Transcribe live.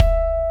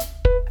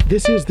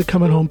This is the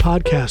Coming Home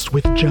Podcast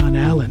with John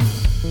Allen.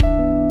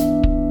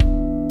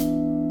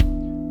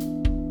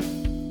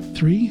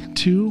 3,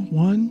 2,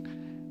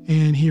 1,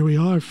 and here we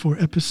are for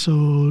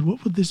episode,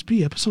 what would this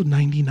be? Episode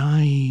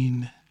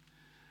 99.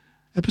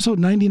 Episode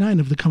 99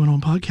 of the Coming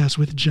Home Podcast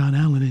with John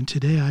Allen, and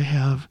today I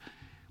have,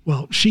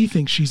 well, she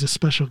thinks she's a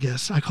special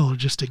guest. I call her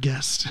just a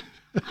guest.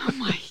 Oh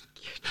my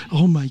goodness.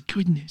 Oh my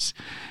goodness.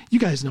 You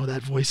guys know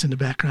that voice in the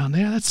background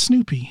there. That's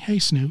Snoopy. Hey,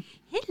 Snoop.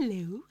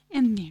 Hello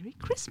and Merry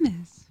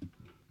Christmas.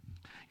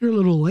 You're a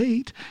little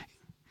late.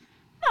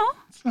 No,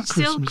 It's not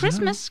still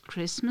Christmas, Christmas.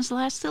 Christmas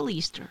lasts till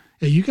Easter.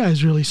 Yeah, you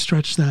guys really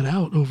stretched that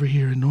out over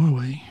here in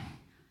Norway.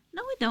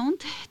 No, we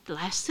don't. It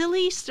lasts till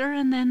Easter,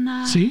 and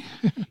then See?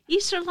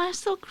 Easter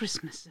lasts till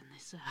Christmas. And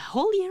it's a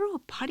whole year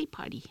of party.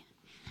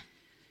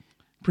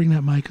 Bring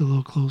that mic a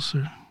little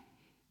closer.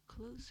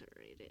 Closer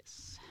it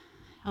is.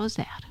 How's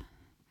that?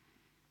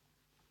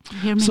 You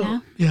hear me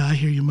now? Yeah, I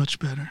hear you much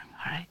better.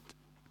 All right.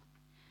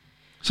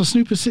 So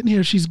Snoop is sitting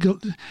here. She's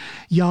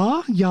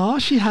yeah,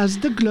 she has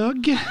the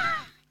glug.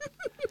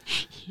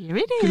 Here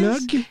it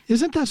is. Glug.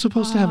 Isn't that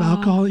supposed to have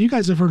alcohol? You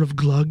guys have heard of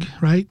glug,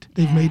 right?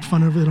 They've made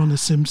fun of it on The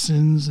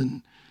Simpsons,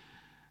 and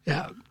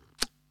yeah.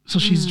 So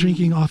she's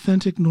drinking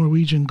authentic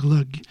Norwegian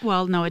glug.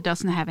 Well, no, it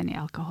doesn't have any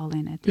alcohol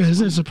in it. Yeah,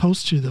 isn't it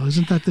supposed to, though?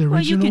 Isn't that the original?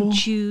 Well, you can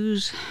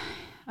choose.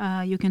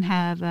 You can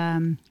have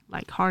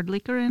like hard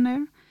liquor in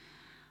there,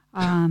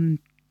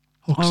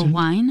 or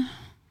wine.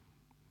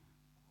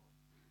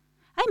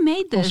 I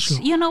made this.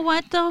 Also. You know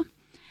what, though?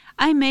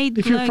 I made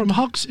If you're from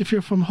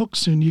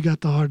Hokksund, you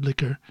got the hard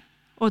liquor.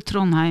 or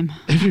Trondheim.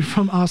 If you're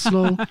from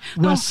Oslo,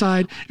 West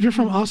Side, if you're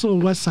from Oslo,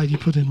 West Side, you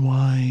put in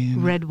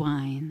wine. Red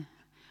wine.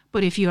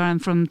 But if you are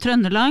from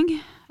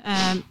Trøndelag,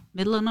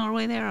 middle of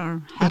Norway there,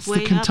 or halfway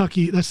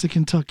That's the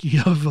Kentucky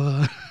of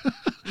moonshine.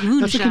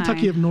 that's the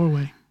Kentucky of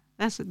Norway.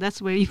 That's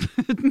where you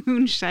put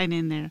moonshine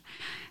in there.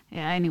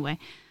 Yeah. Anyway,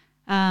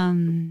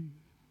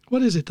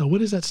 What is it though?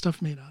 What is that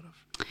stuff made out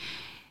of?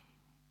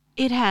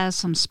 it has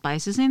some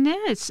spices in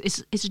there. It's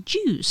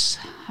juice.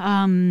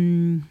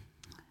 Solbær.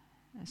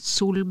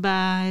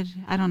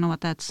 I don't know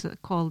what that's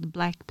called.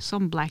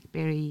 Some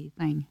blackberry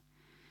thing.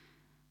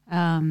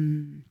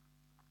 And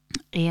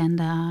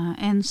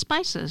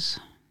spices.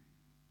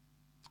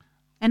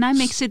 And I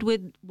mix it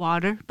with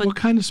water. But What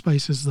kind of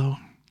spices though?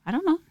 I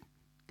don't know.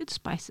 Good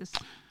spices.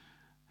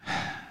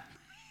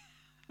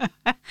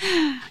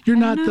 You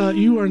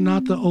are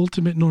not the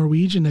ultimate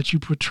Norwegian that you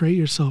portray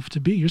yourself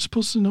to be. You're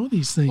supposed to know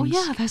these things. Oh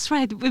yeah, that's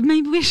right.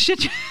 Maybe we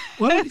should.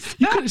 Well,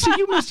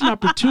 you missed an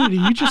opportunity.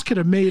 You just could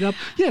have made up.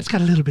 Yeah, it's got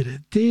a little bit of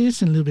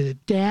this and a little bit of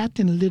that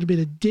and a little bit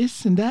of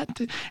this and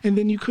that, and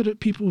then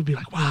people would be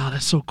like, "Wow,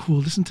 that's so cool.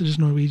 Listen to this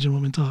Norwegian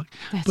woman talk."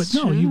 That's but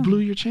no, true. you blew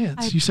your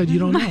chance. You said you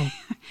don't know.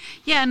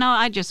 Yeah, no,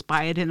 I just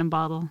buy it in a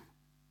bottle.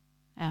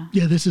 Yeah.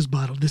 Yeah, this is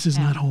bottled. This is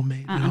not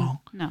homemade at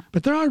all. No.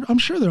 But I'm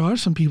sure there are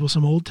some people,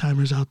 some old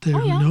timers out there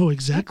who know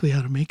exactly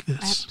how to make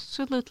this.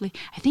 Absolutely.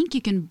 I think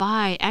you can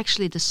buy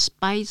actually the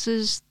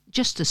spices,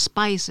 just the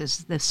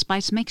spices, the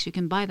spice mix. You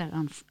can buy that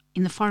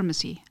in the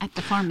pharmacy, at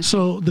the pharmacy.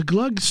 So the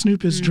glug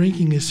Snoop is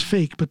drinking is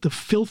fake, but the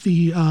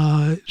filthy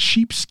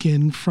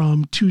sheepskin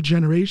from 2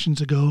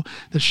 generations ago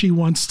that she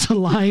wants to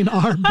line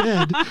our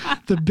bed,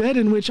 the bed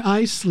in which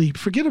I sleep.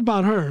 Forget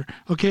about her,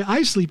 okay?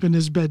 I sleep in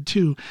this bed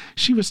too.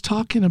 You were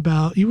talking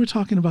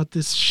about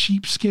this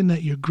sheepskin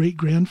that your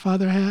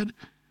great-grandfather had?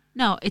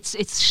 No, it's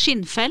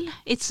skinnfell.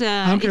 It's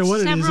I don't care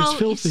what it is, it's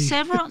filthy.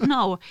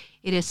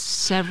 It is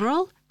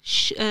several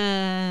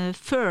sheep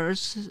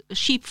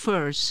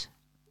furs.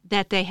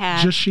 That they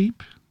have Just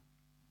sheep?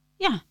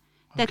 Yeah,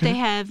 that they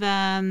have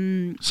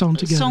sewn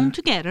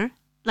together,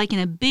 like in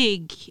a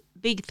big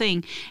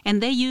thing,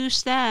 and they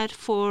use that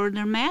for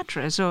their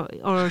mattress,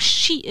 or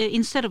sheet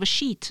instead of a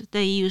sheet.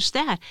 They use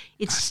that.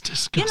 That's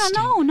disgusting.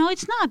 No,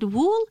 it's not.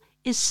 Wool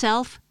is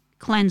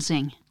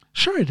self-cleansing.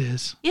 Sure, it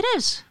is. It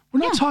is. We're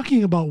not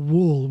talking about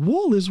wool.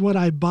 Wool is what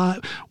I buy.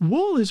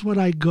 Wool is what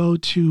I go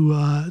to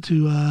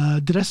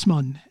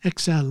Dressmann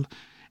XL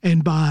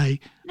and buy.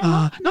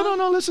 No,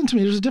 listen to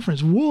me. There's a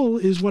difference. Wool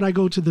is what I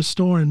go to the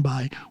store and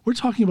buy. We're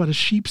talking about a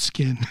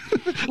sheepskin.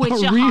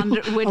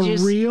 a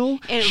real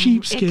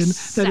sheepskin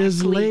that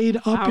is laid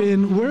up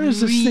in. Where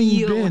has this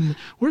thing been?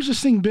 Where's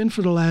this thing been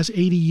for the last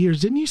 80 years?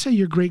 Didn't you say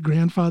your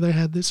great-grandfather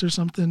had this or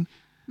something?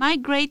 My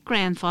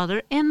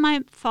great-grandfather and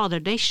my father,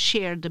 they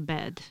shared the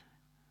bed.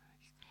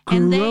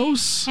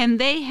 Gross. And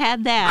they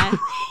had that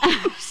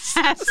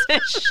as a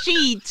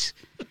sheet.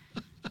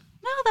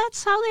 No,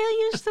 that's how they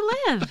used to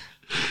live.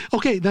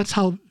 Okay, that's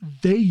how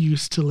they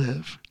used to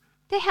live.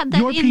 They had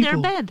that in their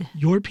bed.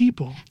 Your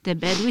people. The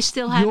bed we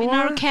still have in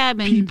our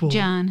cabin,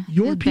 John.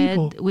 Your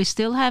people. Bed we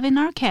still have in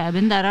our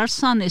cabin that our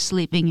son is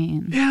sleeping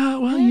in. Yeah,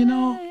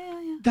 well,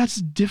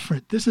 that's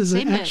different. This is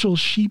an actual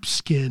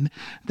sheepskin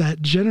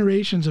that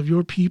generations of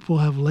your people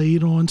have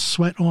laid on,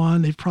 sweat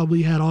on. They've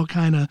probably had all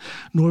kind of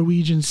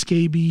Norwegian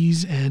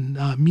scabies and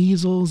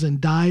measles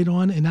and died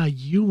on. And now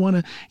you want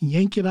to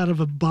yank it out of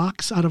a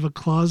box, out of a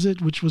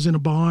closet, which was in a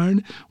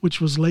barn,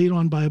 which was laid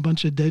on by a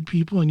bunch of dead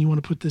people. And you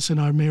want to put this in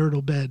our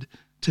marital bed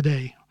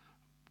today.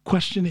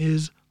 Question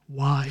is,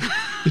 Why?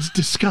 It's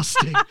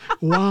disgusting.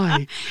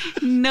 Why?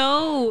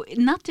 No,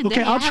 not today.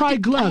 Okay, I'll try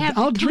glug.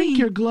 I'll drink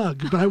your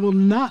glug, but I will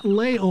not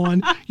lay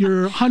on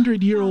your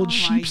 100-year-old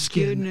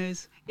sheepskin. Oh, my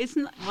goodness. It's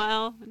not,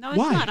 well, no, it's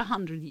Why? not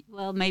 100.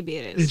 Well, maybe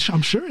it is.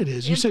 I'm sure it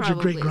is. You said your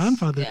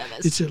great-grandfather. Yeah,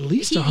 it's at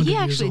least 100 years old.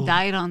 He actually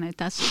died on it.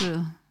 That's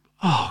true.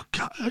 Oh,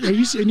 God. Are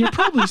you? And you're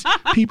probably,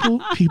 people,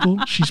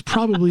 she's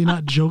probably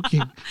not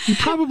joking. He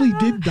probably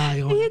did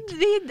die on it.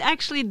 He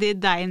actually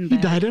did die in bed.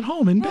 He died at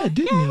home in bed,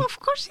 didn't he? Yeah, of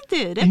course he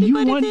did.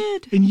 Everybody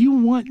did. And you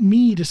want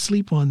me to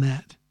sleep on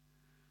that?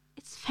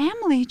 It's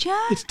family,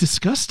 Jack. It's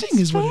disgusting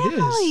is what it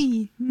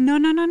is. No.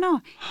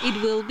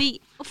 It will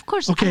be, of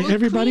course. Okay,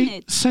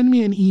 everybody, send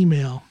me an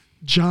email.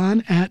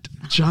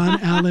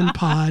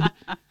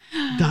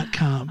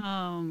 john@johnallenpod.com.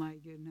 Oh, my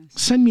goodness.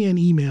 Send me an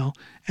email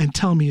and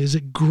tell me, is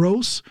it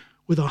gross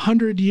with a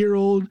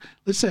 100-year-old,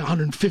 let's say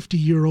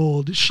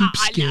 150-year-old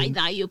sheepskin?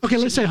 Okay,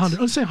 let's say 100.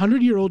 Let's say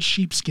 100-year-old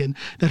sheepskin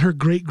that her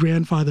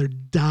great-grandfather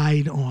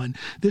died on.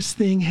 This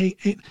thing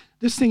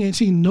ain't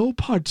seen no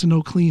parts and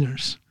no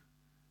cleaners.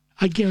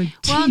 I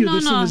guarantee you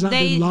this thing has not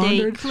been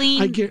laundered.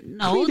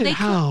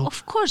 How?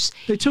 Of course.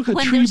 They took a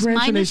tree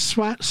branch and they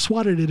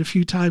swatted it a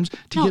few times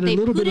to get a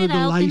little bit of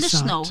the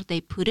lice out. They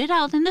put it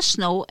out in the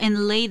snow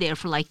and lay there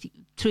for like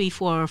 3,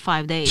 4, or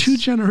 5 days. 2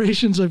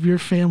 generations of your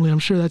family. I'm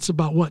sure that's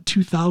about,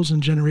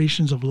 2,000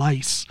 generations of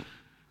lice.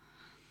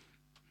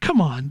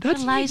 Come on. The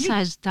lice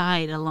has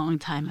died a long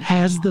time ago.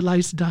 Has the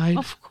lice died?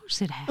 Of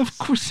course it has. Of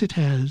course it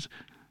has.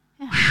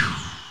 Yeah.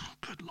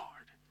 Good Lord.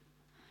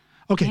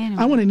 Okay,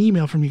 anyway. I want an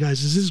email from you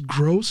guys. Is this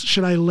gross?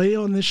 Should I lay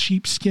on this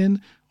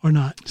sheepskin or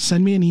not?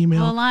 Send me an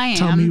email. Well, I am.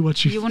 Tell me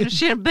what you think. You want to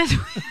share bed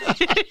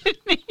with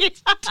me?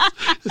 It's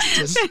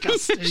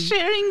disgusting.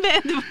 Sharing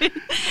bed with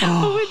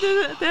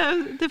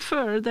the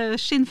fur, the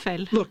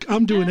shinfell. Look,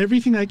 I'm doing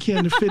everything I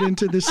can to fit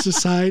into this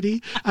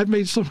society. I've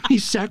made so many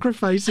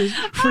sacrifices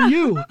for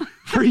you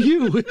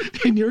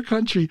in your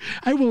country.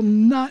 I will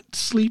not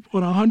sleep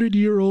on a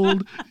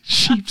 100-year-old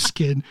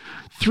sheepskin.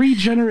 3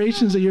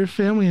 generations of your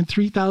family and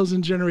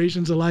 3,000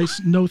 generations of lice.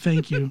 No,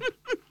 thank you.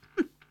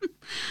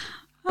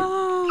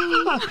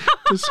 Oh.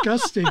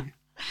 Disgusting.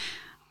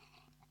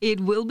 It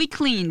will be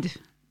cleaned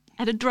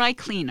at a dry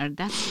cleaner.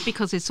 That's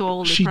because it's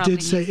all. She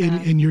did say,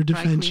 in your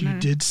defense, you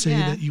did say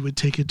that you would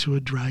take it to a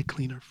dry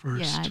cleaner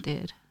first. Yeah, I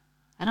did.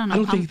 I don't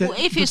know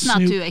if it's not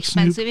too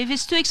expensive. If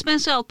it's too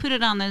expensive, I'll put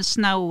it on the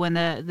snow when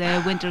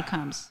the winter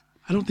comes.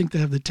 I don't think they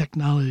have the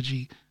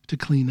technology to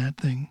clean that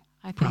thing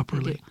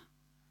properly.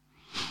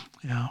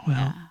 Yeah,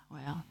 well.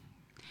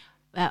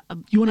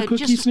 You want a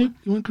cookie, Snoop?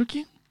 You want a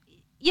cookie?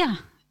 Yeah,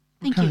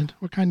 thank you.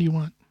 What kind do you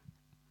want?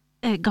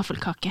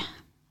 Gaffelkake.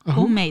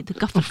 Homemade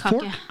gaffelkake. A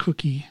fork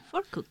cookie.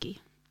 Fork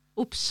cookie.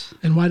 Oops.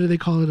 And why do they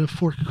call it a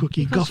fork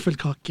cookie?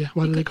 Gaffelkake.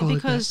 Why do they call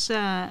it that? Because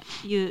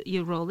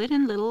you roll it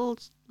in little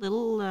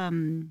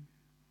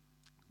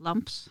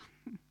lumps.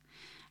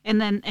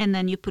 And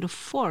then you put a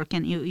fork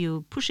and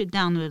you push it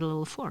down with a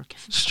little fork.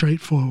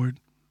 Straightforward.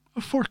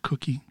 A fork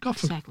cookie.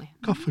 Exactly.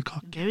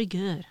 Gaffelkake. Very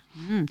good.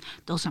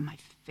 Those are my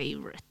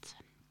favorite.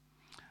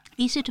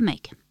 Easy to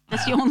make.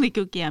 That's the only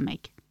cookie I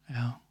make.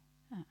 Yeah.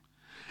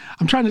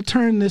 I'm trying to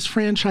turn this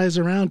franchise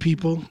around,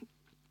 people.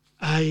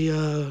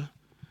 And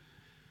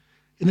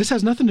this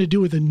has nothing to do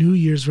with a New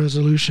Year's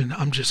resolution.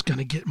 I'm just going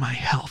to get my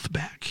health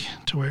back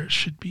to where it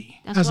should be.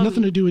 It has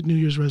nothing to do with New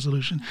Year's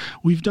resolution.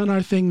 We've done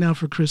our thing now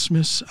for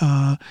Christmas.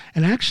 And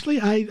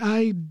actually,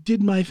 I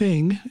did my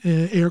thing,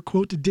 air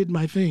quote, did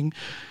my thing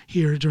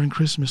here during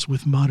Christmas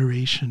with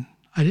moderation.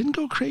 I didn't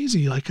go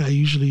crazy like I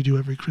usually do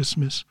every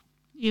Christmas.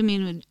 You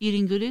mean with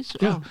eating goodies?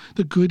 Yeah,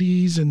 the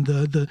goodies and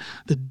the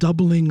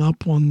doubling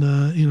up on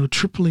the,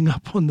 tripling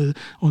up on the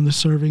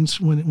servings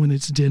when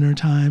it's dinner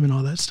time and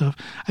all that stuff.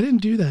 I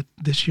didn't do that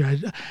this year.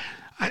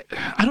 I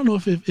don't know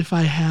if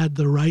I had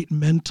the right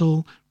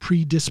mental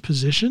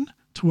predisposition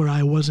to where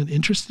I wasn't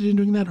interested in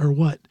doing that or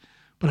what,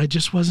 but I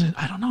just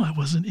wasn't. I don't know. I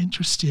wasn't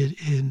interested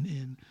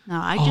in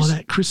all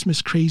that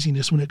Christmas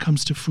craziness when it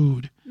comes to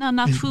food. No,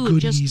 not and food.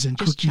 Goodies and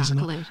just cookies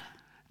chocolate. And all.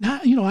 Now,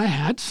 I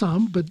had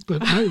some, but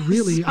I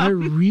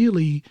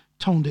really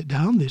toned it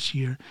down this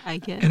year. I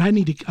get. And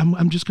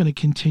I'm just going to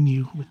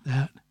continue with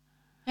that.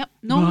 Yep.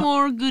 No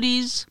more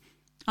goodies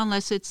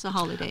unless it's a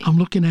holiday. I'm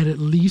looking at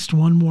least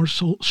one more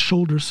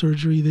shoulder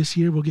surgery this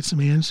year. We'll get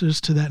some answers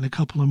to that in a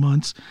couple of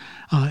months.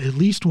 At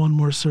least one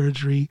more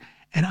surgery,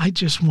 and I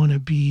just want to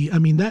be. I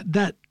mean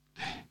that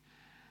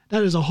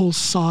is a whole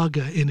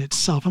saga in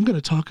itself. I'm going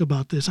to talk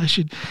about this. I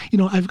should,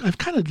 I've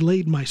kind of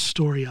laid my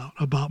story out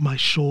about my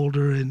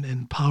shoulder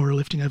and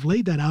powerlifting. I've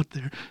laid that out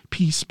there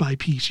piece by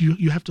piece.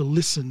 You have to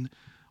listen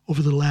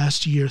over the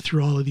last year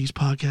through all of these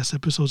podcast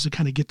episodes to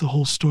kind of get the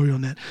whole story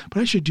on that.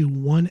 But I should do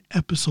one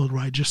episode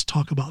where I just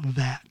talk about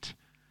that.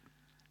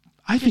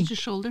 Just your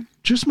shoulder?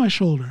 Just my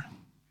shoulder.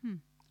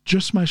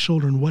 Just my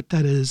shoulder and what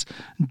that has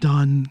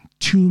done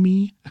to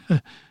me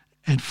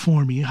and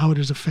for me, how it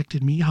has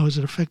affected me, how has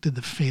it affected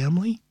the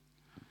family.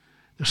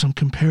 There's some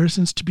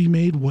comparisons to be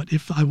made. What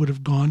if I would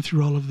have gone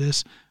through all of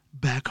this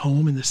back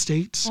home in the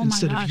States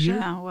instead of here?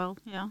 Yeah, well,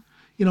 yeah.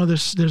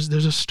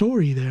 There's a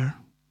story there.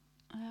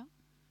 Yeah.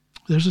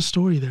 There's a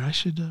story there. I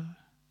should.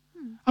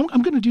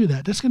 I'm going to do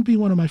that. That's going to be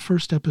one of my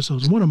first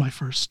episodes. One of my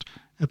first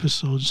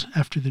episodes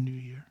after the new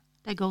year.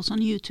 That goes on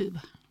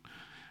YouTube.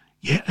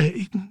 Yeah,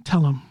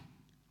 tell them.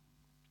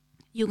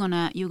 You're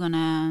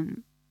gonna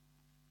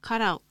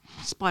cut out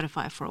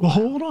Spotify for a Well,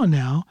 while. hold on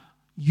now.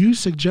 You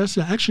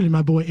suggested, actually,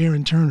 my boy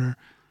Aaron Turner.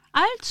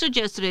 I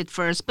suggested it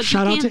first, but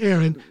Shout out to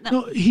Aaron.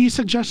 No, he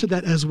suggested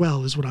that as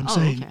well, is what I'm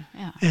saying. Okay.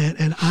 Yeah.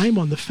 And I'm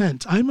on the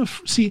fence.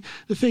 See,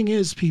 the thing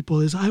is,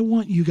 people, is I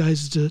want you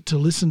guys to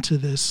listen to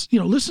this.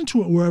 Listen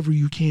to it wherever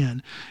you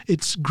can.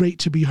 It's great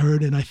to be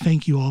heard, and I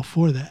thank you all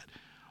for that.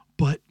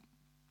 But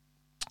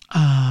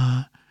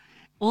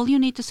all you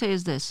need to say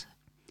is this: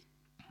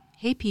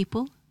 hey,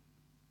 people,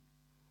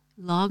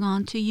 log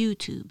on to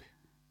YouTube.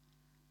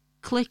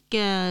 Click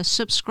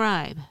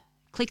subscribe.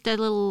 Click that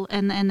little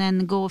and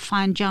then go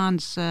find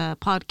John's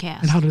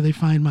podcast. And how do they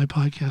find my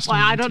podcast? Well,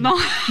 I don't know.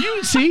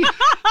 You see?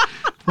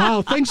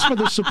 Wow, thanks for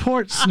the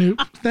support, Snoop.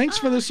 Thanks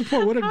for the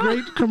support. What a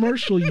great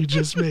commercial you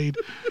just made.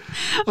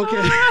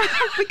 Okay.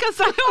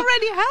 Because I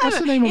already have What's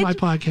the name of my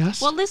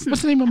podcast? Well, listen.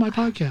 What's the name of my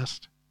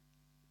podcast?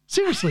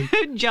 Seriously.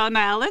 John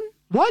Allen.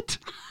 What?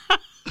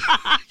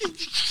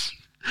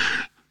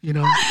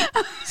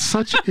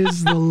 Such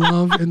is the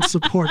love and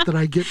support that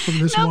I get from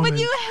this woman. No, but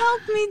you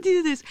helped me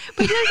do this.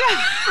 But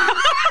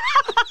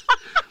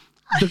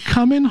the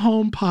Coming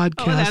Home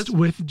Podcast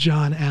with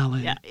John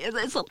Allen. Yeah,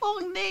 it's a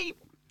long name.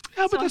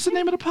 Yeah, but that's the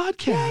name of the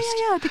podcast.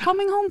 Yeah. The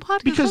Coming Home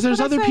Podcast. Because there's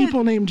other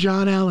people named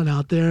John Allen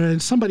out there, and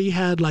somebody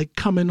had like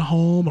Coming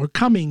Home or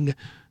Coming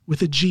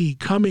with a G,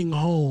 Coming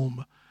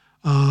Home,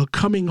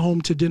 Coming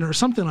Home to Dinner, or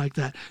something like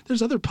that.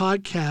 There's other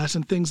podcasts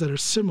and things that are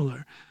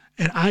similar.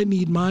 And I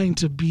need mine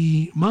to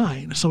be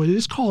mine. So it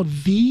is called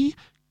The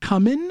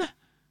Comin'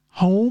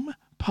 Home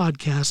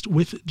Podcast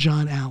with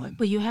John Allen.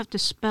 But you have to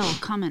spell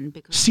Comin'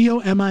 because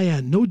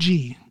Comin, no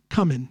G,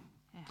 Comin'.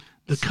 Yeah.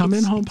 The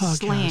Comin' Home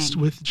Podcast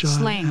slang. with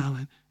John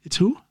Allen. It's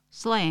who?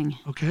 Slang.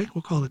 Okay,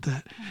 we'll call it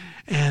that.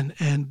 And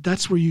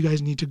that's where you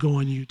guys need to go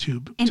on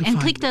YouTube. And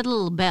click that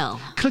little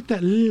bell. Click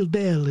that little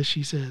bell, as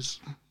she says.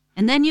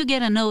 And then you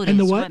get a notice. And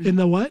the what? And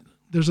the what?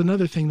 There's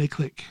another thing they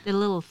click. The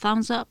little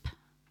thumbs up.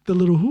 The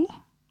little who?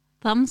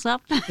 Thumbs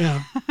up.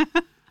 Yeah.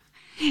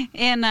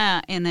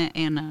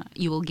 and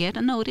you will get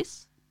a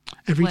notice.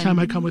 Every time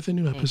I come with a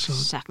new episode.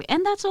 Exactly.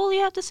 And that's all you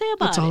have to say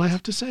about it. That's all I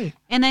have to say.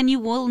 And then you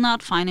will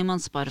not find him on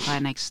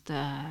Spotify next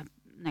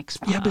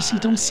Yeah, but see,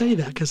 don't say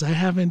that because I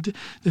haven't.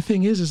 The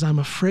thing is I'm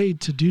afraid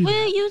to do that.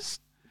 Well, use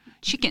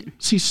chicken.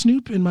 See,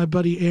 Snoop and my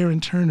buddy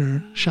Aaron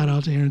Turner, shout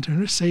out to Aaron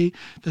Turner, say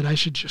that I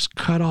should just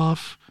cut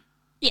off.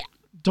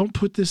 Don't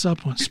put this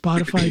up on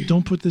Spotify.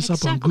 Don't put this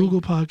up on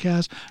Google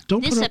Podcasts.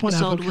 Don't put it up on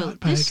Apple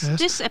Podcasts.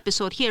 This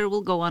episode here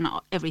will go on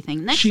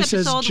everything. Next she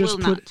episode says just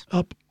will put not.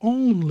 Up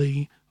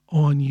only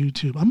on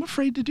YouTube. I'm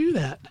afraid to do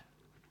that.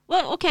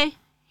 Well, okay.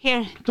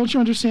 Here. Don't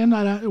you understand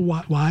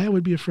why I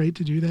would be afraid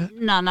to do that?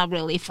 No, not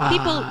really. If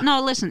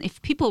listen.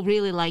 If people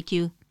really like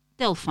you,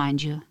 they'll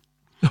find you.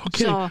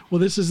 Okay. Well,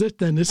 this is it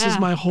then. This is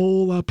my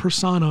whole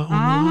persona on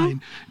the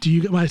line. Do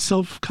you get my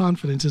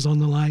self-confidence is on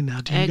the line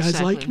now? Do you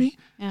guys like me?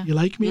 Yeah. You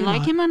like me? You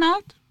like him or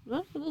not?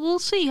 Well, we'll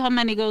see how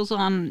many goes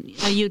on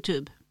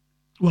YouTube.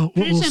 Well,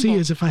 what we'll see simple.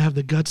 is if I have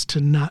the guts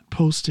to not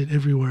post it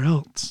everywhere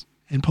else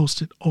and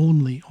post it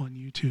only on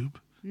YouTube.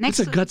 It's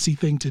a gutsy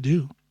thing to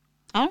do.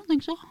 I don't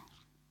think so.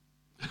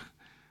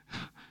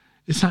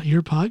 It's not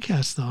your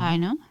podcast, though. I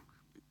know.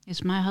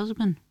 It's my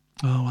husband.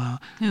 Oh, wow.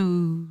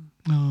 Ooh.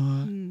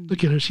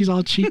 Look at her. She's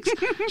all cheeks.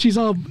 She's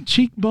all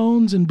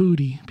cheekbones and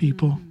booty,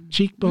 people.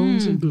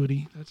 Cheekbones and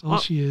booty. That's all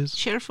she is.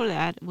 Share for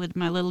that with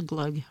my little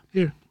glug.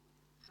 Here.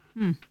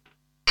 And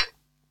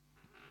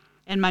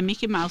my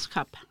Mickey Mouse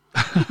cup.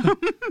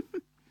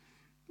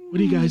 What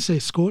do you guys say?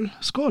 Skål?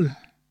 Skål.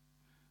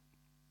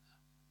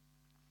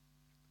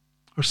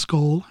 Or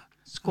skål?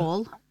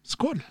 Skål.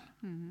 Skål.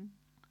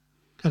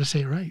 Got to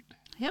say it right.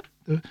 Yep.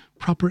 The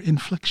proper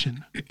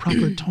inflection,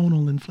 proper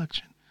tonal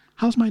inflection.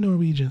 How's my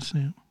Norwegian,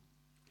 Snoop?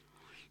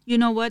 You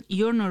know what?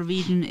 Your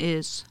Norwegian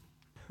is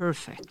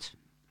perfect.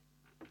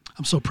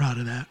 I'm so proud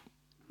of that.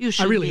 You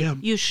should I really be. am.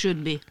 You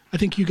should be. I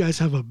think you guys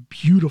have a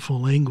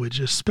beautiful language,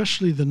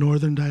 especially the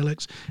northern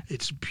dialects.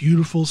 It's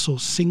beautiful, so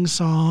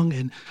sing-song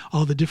and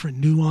all the different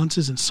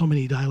nuances and so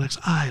many dialects.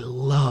 I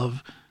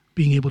love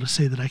being able to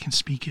say that I can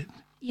speak it.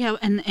 Yeah,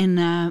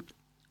 and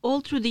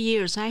all through the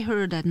years, I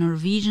heard that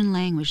Norwegian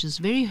language is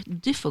very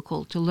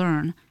difficult to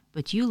learn,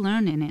 but you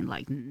learn it in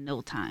like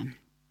no time.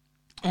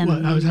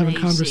 Well, I was having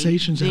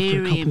conversations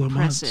after a couple of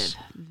months.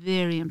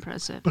 Very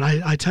impressive. But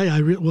I tell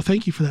you, well,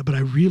 thank you for that. But I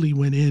really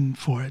went in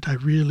for it. I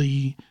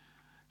really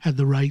had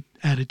the right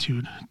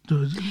attitude.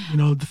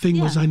 The thing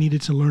was I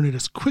needed to learn it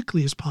as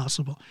quickly as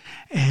possible,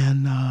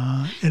 and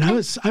I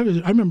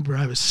remember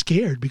I was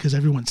scared because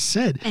everyone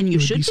said and it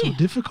would be so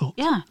difficult.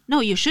 Yeah,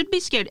 no, you should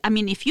be scared. I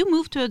mean, if you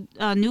move to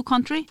a new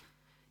country,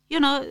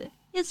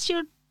 it's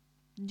your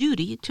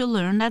duty to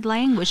learn that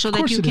language so Of that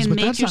course you it is, can but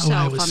make that's not why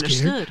I yourself was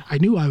understood. scared. I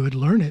knew I would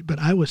learn it, but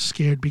I was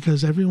scared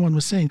because everyone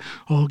was saying,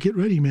 "Oh, get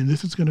ready, man!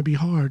 This is going to be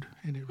hard,"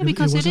 and it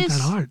wasn't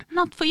that hard.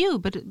 Not for you,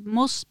 but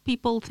most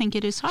people think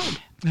it is hard.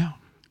 Yeah.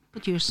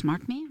 But you're a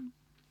smart man.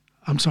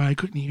 I'm sorry, I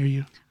couldn't hear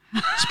you.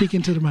 Speak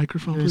into the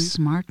microphone, You're please. a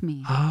smart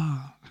man.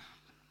 Ah.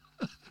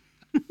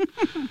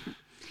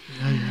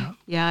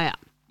 Yeah. Yeah.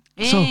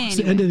 So it's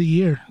the end of the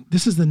year.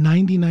 This is the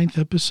 99th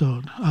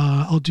episode.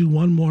 I'll do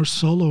one more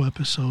solo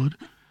episode.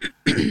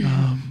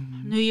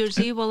 New Year's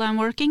Eve while I'm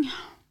working?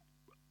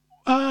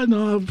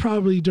 No,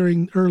 probably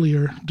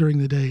earlier during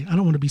the day. I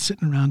don't want to be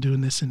sitting around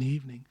doing this in the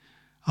evening.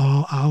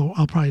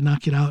 I'll probably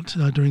knock it out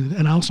during the day.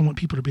 And I also want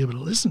people to be able to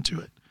listen to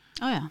it.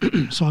 Oh,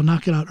 yeah. So I'll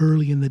knock it out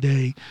early in the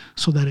day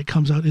so that it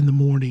comes out in the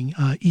morning,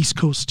 East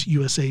Coast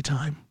USA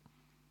time.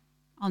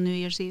 On New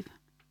Year's Eve?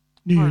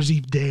 New Year's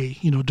Eve day,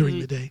 during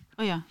the day.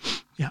 Oh, yeah.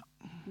 Yeah.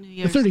 New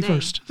Year's The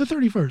 31st. Day. The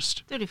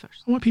 31st.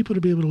 31st. I want people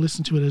to be able to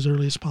listen to it as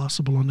early as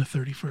possible on the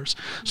 31st.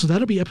 So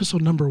that'll be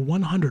episode number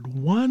 100.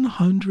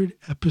 100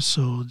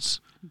 episodes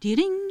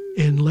Ding.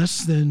 in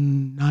less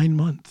than 9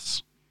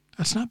 months.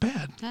 That's not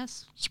bad.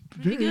 That's It's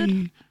pretty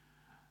good.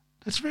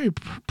 That's very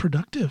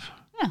productive.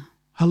 Yeah.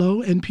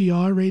 Hello,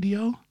 NPR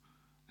radio.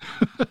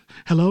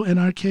 Hello,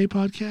 NRK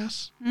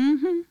podcasts.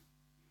 Mm-hmm.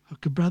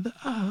 Hook a brother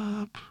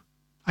up.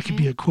 I could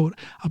be a quota.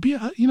 I'll be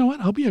a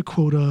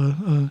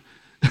quota.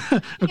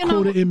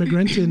 Quota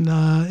immigrant in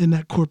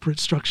that corporate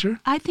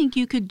structure. I think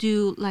you could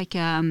do like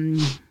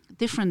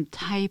different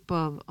type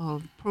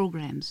of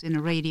programs in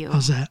a radio.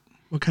 How's that?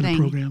 What kind of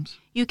programs?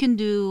 You can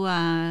do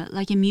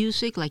like a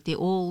music, like the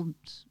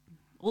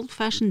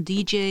old-fashioned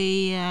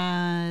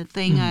DJ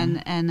thing,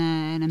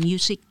 and a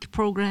music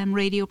program,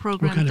 radio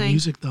program. What kind thing. of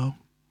music, though?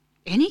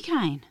 Any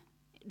kind.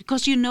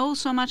 Because you know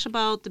so much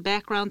about the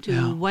background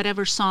to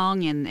whatever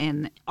song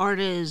and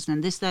artist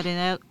and this, that, and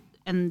that.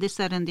 And this,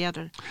 that, and the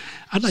other.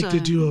 I'd like to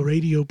do a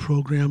radio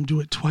program,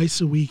 do it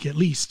twice a week, at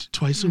least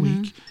twice a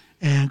week,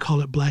 and call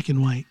it Black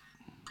and White.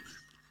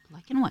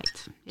 Black and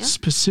White. Yeah.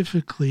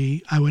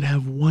 Specifically, I would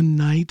have one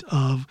night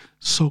of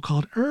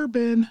so-called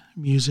urban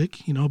music,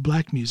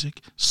 black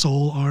music,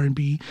 soul,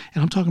 R&B,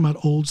 and I'm talking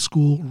about old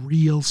school,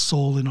 real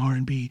soul and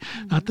R&B,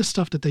 not the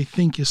stuff that they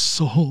think is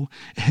soul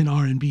and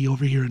R&B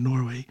over here in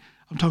Norway.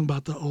 I'm talking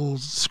about the old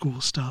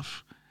school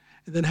stuff.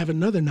 And then have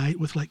another night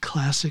with like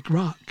classic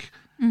rock.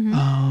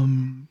 I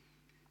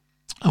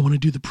want to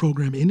do the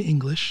program in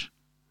English.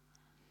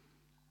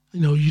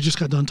 You just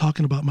got done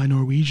talking about my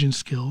Norwegian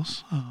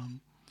skills.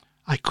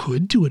 I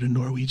could do it in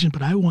Norwegian,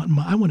 but I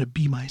want to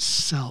be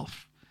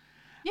myself.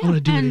 Yeah, I want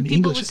to do it in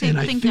people English, would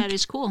I think that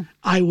is cool.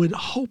 I would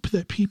hope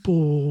that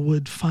people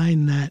would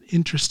find that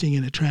interesting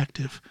and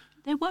attractive.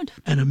 They would.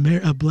 And a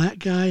black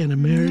guy, an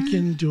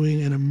American,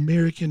 doing an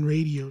American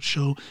radio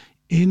show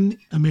in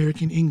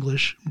American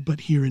English, but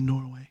here in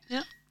Norway.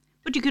 Yeah,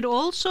 but you could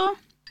also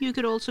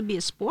be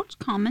a sports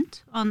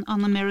comment on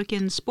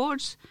American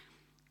sports.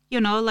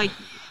 Like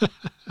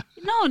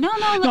no. No,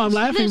 I'm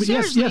laughing.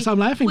 Yes, I'm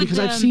laughing because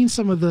I've seen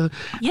some of the.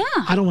 Yeah,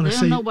 I don't want to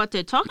say. They don't know what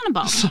they're talking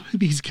about. Some of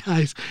these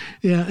guys,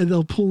 and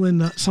they'll pull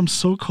in some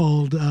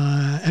so-called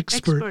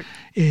expert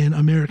in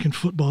American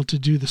football to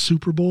do the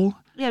Super Bowl.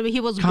 Yeah, but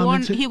he was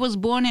born. He was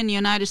born in the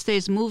United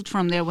States, moved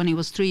from there when he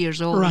was 3 years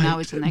old. Right, and now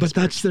he's an expert.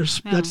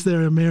 But that's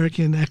their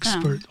American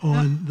expert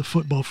on the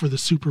football for the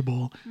Super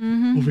Bowl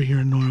over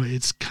here in Norway.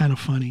 It's kind of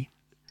funny.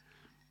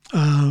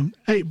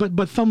 Hey,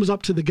 but thumbs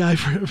up to the guy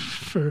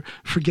for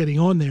getting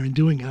on there and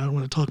doing it. I don't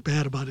want to talk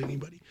bad about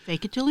anybody.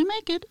 Fake it till you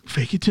make it.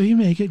 Fake it till you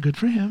make it. Good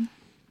for him.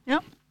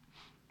 Yep.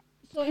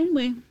 So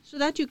anyway,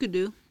 that you could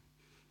do.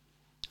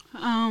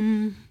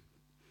 Yeah.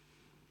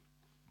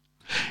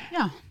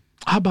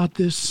 How about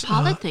this?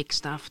 Politics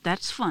stuff.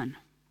 That's fun.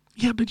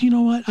 Yeah, but you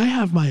know what? I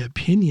have my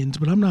opinions,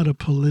 but I'm not a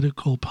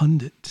political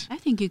pundit. I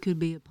think you could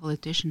be a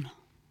politician.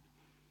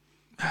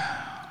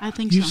 I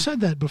think You've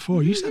said that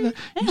before. You said that.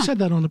 Yeah. You said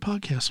that on the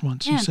podcast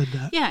once. You said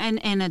that. Yeah,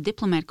 and a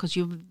diplomat, because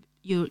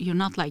you're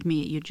not like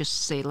me. You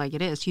just say it like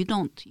it is. You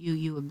don't.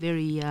 You are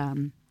very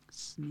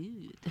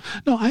smooth.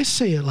 No, I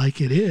say it like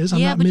it is.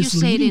 I'm not but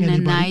misleading you say it in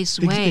anybody. a nice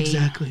way.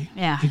 Exactly.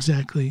 Yeah.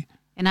 Exactly.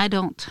 And I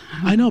don't.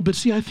 I know, but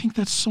see, I think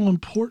that's so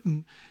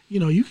important.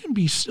 You can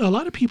be. A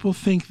lot of people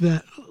think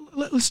that.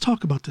 Let's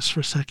talk about this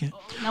for a second.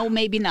 No,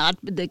 maybe not,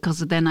 because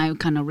then I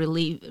kind of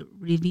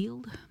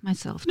revealed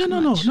myself.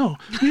 No.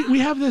 We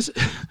have this.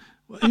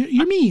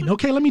 You're mean.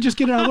 Okay, let me just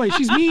get it out of the way.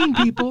 She's mean,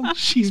 people.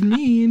 She's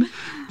mean.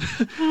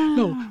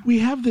 No, we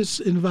have this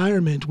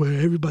environment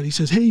where everybody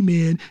says, "Hey,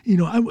 man,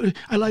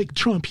 I like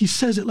Trump. He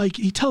says it like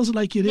he tells it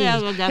like it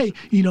is. Well, hey,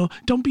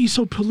 don't be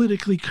so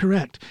politically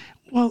correct."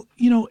 Well,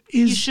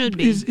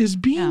 is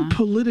being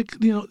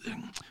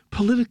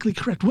politically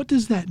correct. What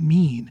does that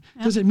mean?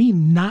 Yep. Does it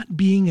mean not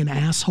being an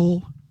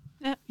asshole?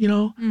 Yep.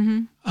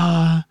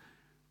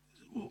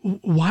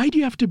 Why do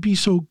you have to be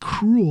so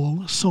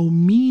cruel, so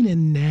mean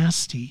and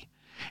nasty?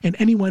 And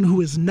anyone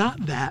who is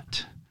not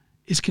that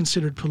is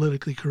considered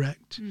politically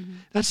correct. Mm-hmm.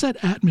 That's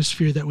that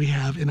atmosphere that we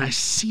have, and I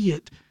see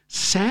it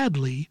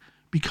sadly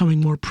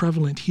becoming more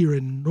prevalent here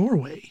in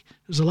Norway.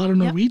 There's a lot of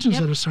Norwegians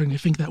that are starting to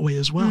think that way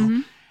as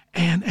well.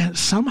 And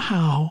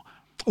somehow,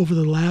 over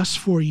the last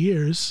 4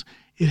 years,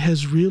 it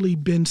has really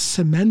been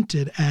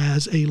cemented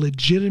as a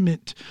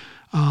legitimate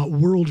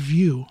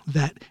worldview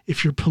that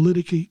if you're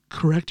politically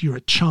correct, you're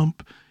a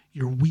chump,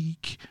 you're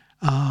weak.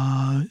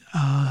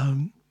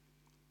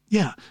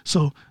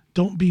 So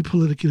don't be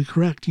politically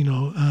correct.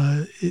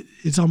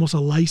 It's almost a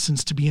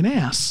license to be an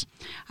ass.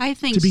 I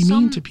think to be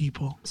mean to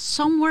people.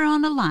 Somewhere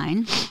on the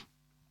line,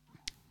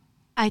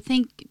 I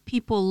think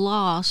people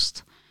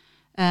lost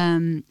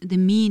the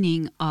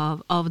meaning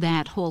of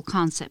that whole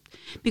concept.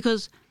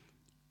 Because,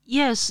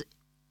 yes,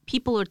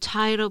 people are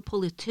tired of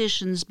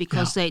politicians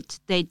because they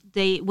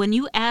when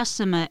you ask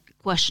them a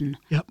question,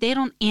 they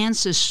don't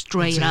answer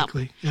straight up.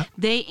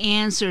 They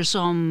answer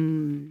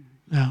some,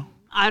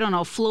 I don't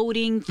know,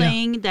 floating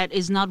thing that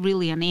is not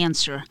really an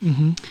answer.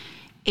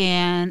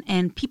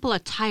 And people are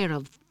tired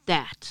of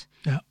that.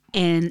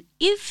 And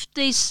if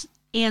they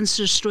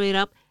answer straight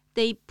up,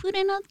 they put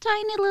in a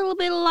tiny little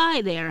bit of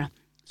lie there.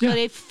 So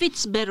it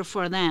fits better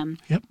for them.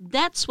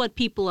 That's what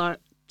people are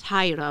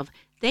tired of.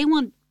 They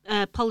want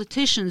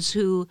politicians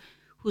who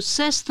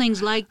says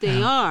things like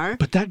they are,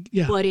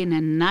 but in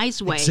a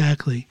nice way.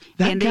 Exactly.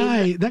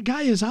 That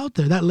guy is out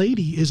there. That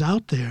lady is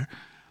out there.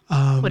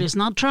 But it's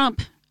not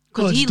Trump.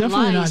 Well, it's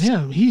definitely not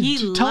him. He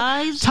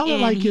lies. Tell it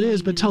like it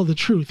is, but tell the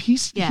truth.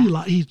 He's just and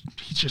lies.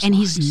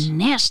 He's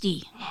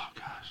nasty. Oh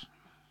gosh,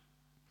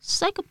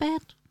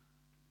 psychopath.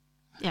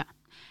 Yeah.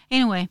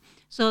 Anyway,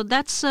 so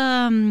that's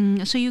so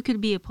you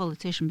could be a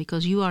politician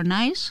because you are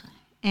nice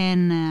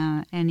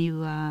and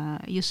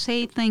you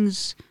say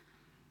things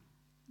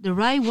the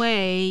right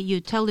way.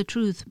 You tell the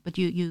truth, but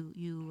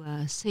you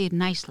say it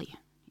nicely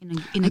in a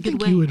good way. I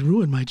think you would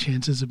ruin my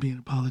chances of being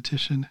a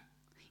politician.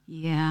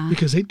 Yeah.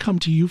 Because they'd come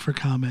to you for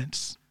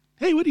comments.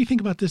 Hey, what do you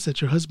think about this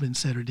that your husband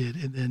said or did?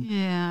 And then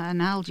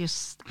and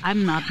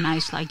I'm not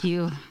nice like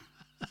you.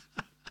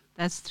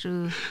 That's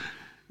true.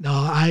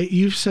 No,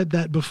 you've said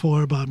that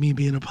before about me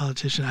being a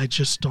politician. I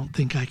just don't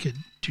think I could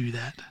do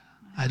that.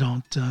 I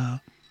don't. I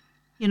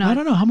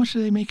don't know. How much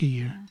do they make a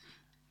year?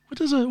 What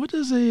does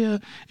a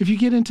if you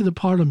get into the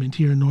parliament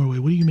here in Norway,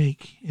 what do you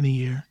make in a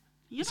year?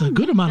 It's a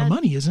good amount of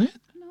money, isn't it?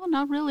 No,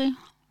 not really.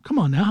 Come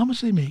on now, how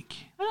much do they make?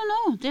 I don't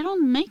know. They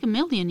don't make $1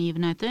 million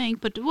even, I think.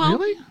 But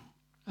really?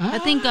 I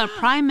think our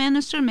prime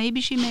minister,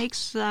 maybe she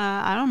makes,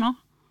 I don't know,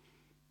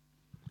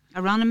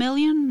 around $1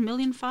 million, $1.5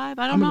 million. I don't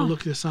know. I'm going to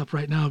look this up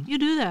right now. You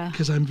do that.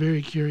 Because I'm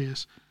very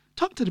curious.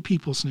 Talk to the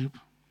people, Snoop.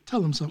 Tell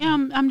them something.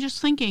 Yeah, I'm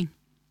just thinking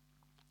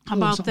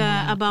about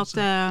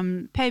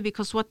the pay,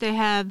 because what they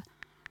have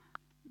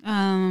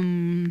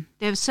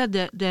said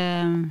that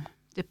the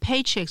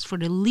paychecks for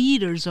the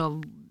leaders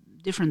of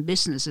different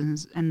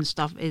businesses and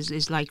stuff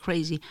is like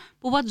crazy.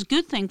 But what's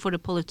good thing for the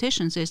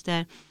politicians is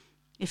that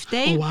if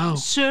they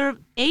serve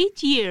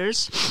 8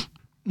 years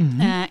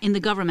in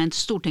the government,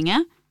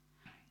 Stortinget,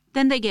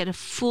 then they get a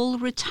full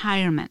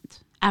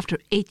retirement after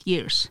 8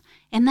 years.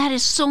 And that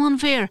is so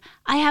unfair.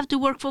 I have to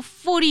work for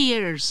 40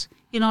 years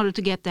in order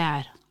to get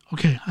that.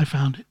 Okay, I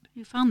found it.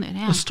 You found it,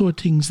 yeah. A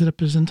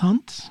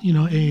stortingsrepresentant,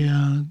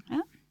 a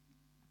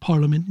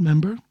parliament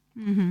member.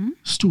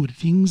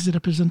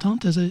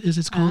 Stortingsrepresentant, as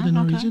it's called in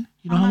Norwegian.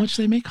 You know how much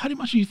they make? How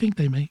much do you think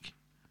they make?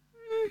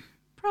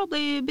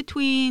 Probably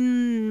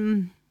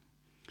between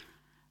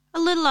a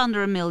little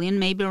under $1 million,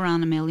 maybe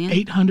around $1 million.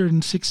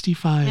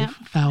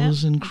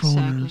 865,000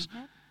 kroners.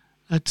 Exactly.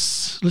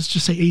 That's, let's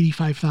just say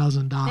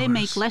 $85,000. They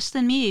make less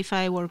than me if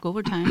I work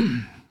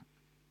overtime.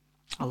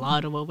 A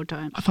lot of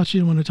overtime. I thought you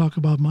didn't want to talk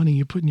about money.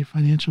 You're putting your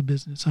financial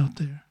business out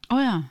there. Oh,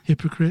 yeah.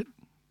 Hypocrite.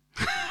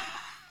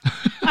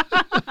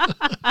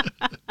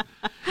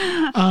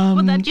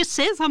 Well, that just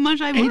says how much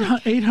I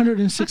work.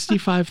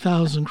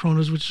 865,000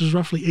 kroners, which is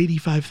roughly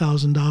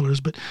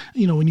 $85,000. But,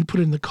 when you put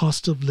in the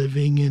cost of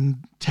living and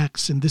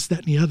tax and this,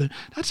 that, and the other,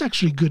 that's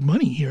actually good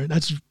money here.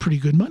 That's pretty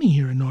good money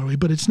here in Norway,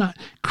 but it's not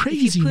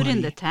crazy if you put money.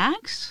 in the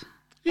tax?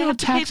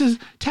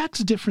 Tax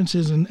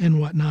differences and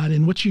whatnot,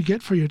 and what you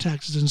get for your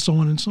taxes and so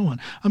on and so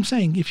on. I'm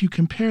saying if you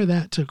compare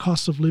that to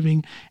cost of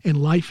living and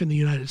life in the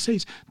United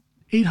States,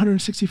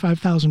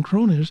 865,000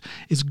 kroners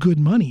is good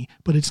money,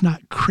 but it's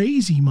not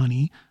crazy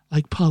money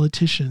like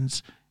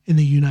politicians in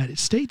the United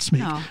States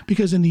make. No.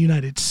 Because in the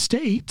United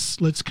States,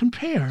 let's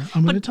compare.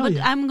 I'm going to tell you.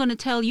 I'm going to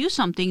tell you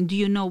something. Do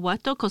you know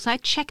what, though? Because I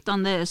checked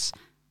on this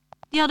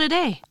the other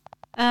day.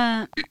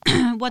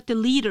 What the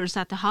leaders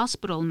at the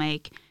hospital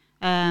make.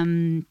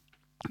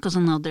 Because I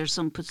know there's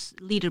some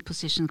leader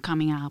positions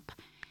coming up.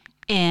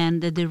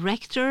 And the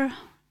director,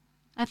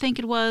 I think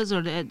it was,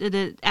 or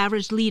the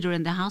average leader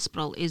in the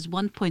hospital is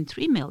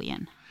 1.3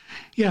 million.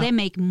 Yeah. They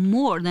make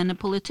more than the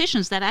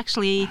politicians that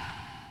actually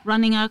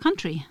running our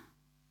country.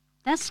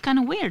 That's kind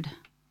of weird.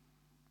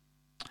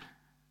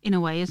 In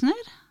a way, isn't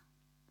it?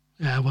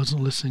 Yeah, I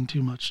wasn't listening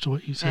too much to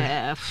what you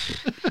said.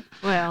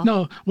 Well.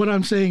 No, what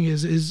I'm saying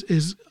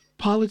is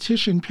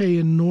politician pay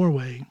in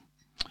Norway,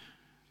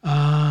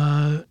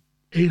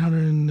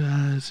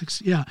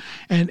 860, yeah.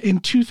 And in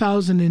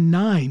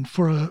 2009,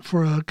 for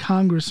a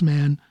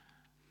congressman,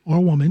 or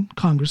woman,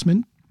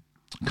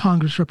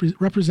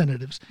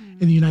 representatives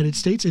in the United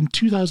States in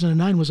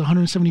 2009 was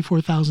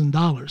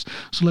 $174,000.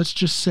 So let's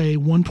just say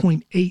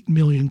 1.8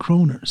 million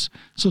kroners.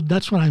 So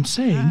that's what I'm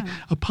saying.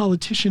 A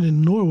politician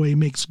in Norway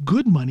makes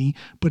good money,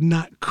 but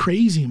not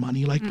crazy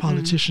money like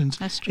politicians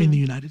in the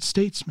United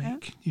States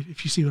make,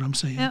 if you see what I'm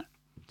saying. Yeah.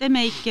 They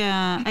make,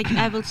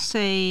 I will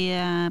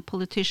say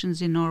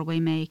politicians in Norway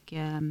make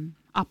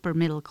upper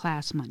middle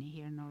class money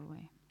here in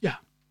Norway. Yeah.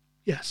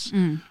 Yes.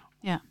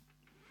 Yeah.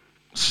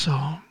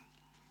 So,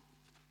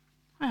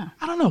 Yeah.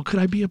 I don't know. Could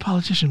I be a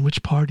politician?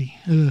 Which party?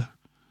 Yeah,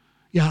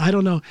 I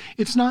don't know.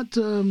 It's not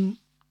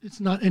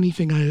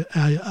anything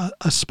I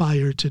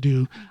aspire to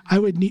do. I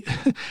would need,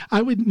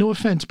 no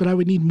offense, but I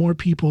would need more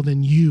people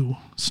than you,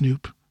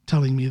 Snoop,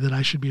 telling me that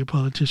I should be a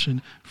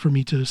politician for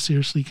me to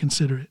seriously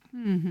consider it.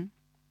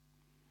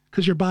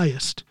 Because you're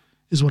biased,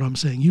 is what I'm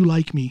saying. You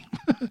like me.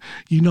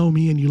 You know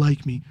me and you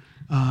like me.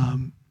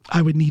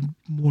 I would need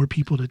more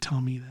people to tell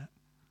me that.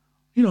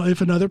 You know,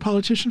 if another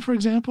politician, for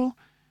example,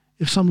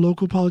 if some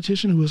local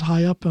politician who was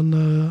high up on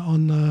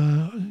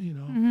the you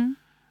know,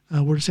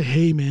 were to say,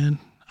 hey, man,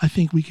 I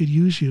think we could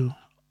use you,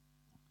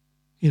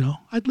 you know,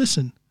 I'd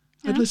listen.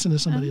 I'd listen to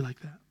somebody like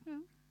that.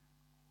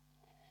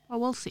 Well,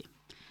 we'll see.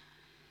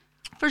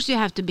 First, you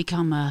have to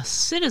become a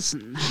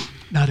citizen.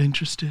 Not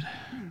interested.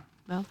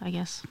 Well, I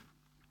guess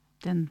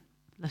then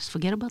let's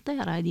forget about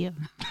that idea.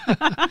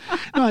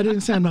 No, I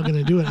didn't say I'm not going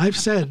to do it. I've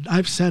said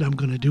I'm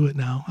going to do it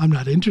now. I'm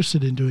not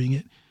interested in doing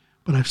it,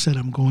 but I've said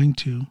I'm going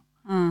to.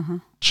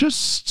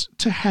 Just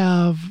to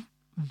have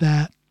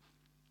that,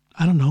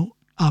 I don't know,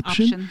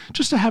 option.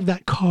 Just to have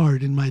that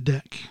card in my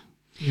deck,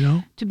 you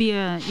know?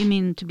 You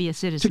mean to be a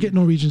citizen? To get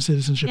Norwegian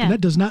citizenship. Yeah. And that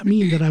does not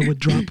mean that I would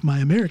drop my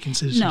American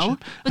citizenship. No,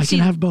 I can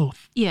have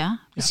both. Yeah.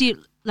 See,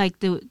 like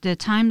the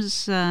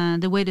times,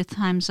 the way the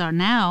times are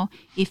now,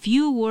 if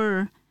you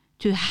were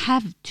to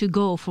have to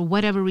go for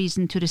whatever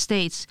reason to the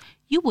States,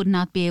 you would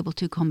not be able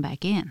to come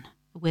back in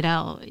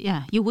without,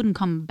 you wouldn't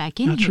come back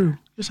in. Not here. true.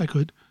 Yes, I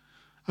could.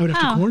 I would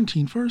have to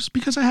quarantine first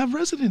because I have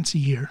residency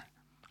here.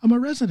 I'm a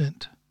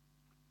resident.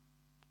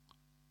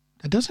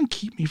 That doesn't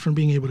keep me from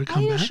being able to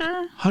come back. Are you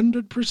sure?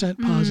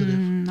 100% positive.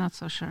 Not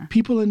so sure.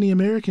 People in the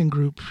American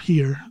group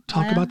here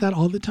talk about that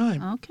all the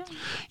time. Okay.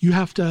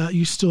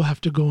 You still have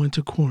to go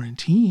into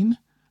quarantine,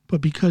 but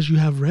because you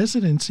have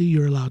residency,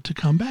 you're allowed to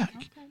come back.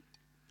 Okay.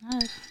 All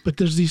right. But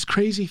there's these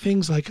crazy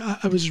things like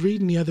I was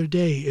reading the other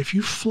day. If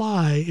you're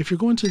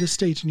going to the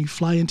States and you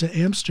fly into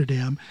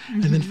Amsterdam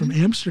and then from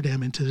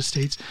Amsterdam into the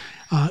States,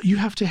 you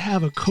have to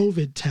have a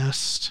COVID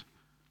test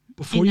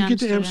before you get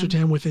to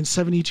Amsterdam within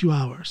 72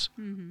 hours.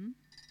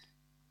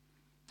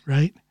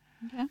 Right?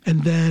 Okay.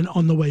 And then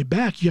on the way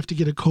back, you have to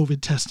get a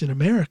COVID test in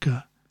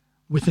America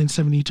within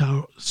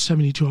 72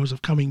 hours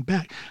of coming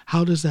back.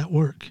 How does that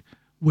work?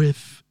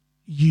 With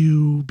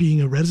you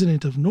being a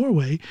resident of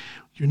Norway,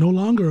 you're no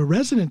longer a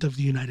resident of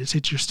the United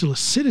States. You're still a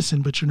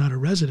citizen, but you're not a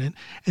resident.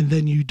 And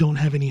then you don't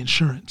have any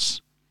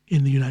insurance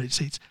in the United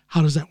States.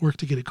 How does that work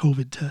to get a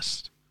COVID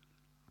test?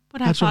 But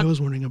That's what I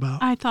was wondering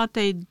about. I thought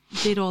they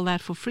did all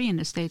that for free in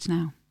the States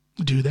now.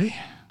 Do they?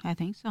 I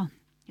think so.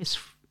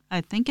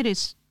 I think it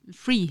is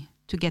free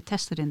to get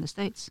tested in the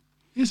States.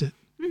 Is it?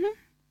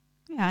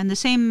 Yeah, and the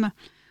same,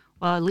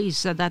 well, at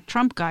least that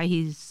Trump guy,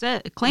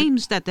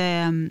 claims that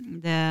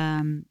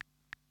the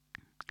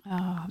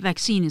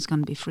vaccine is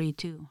going to be free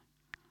too.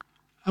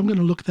 I'm going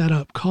to look that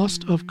up.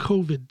 Cost of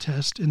COVID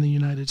test in the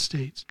United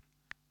States.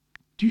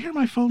 Do you hear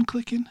my phone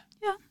clicking?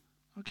 Yeah.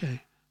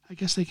 Okay. I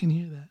guess they can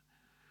hear that.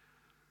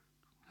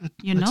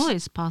 You know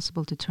it's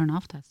possible to turn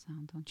off that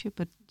sound, don't you?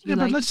 But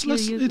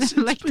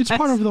it's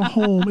part of the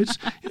home.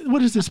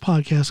 What is this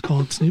podcast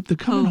called, Snoop? The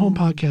Coming Home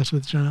Podcast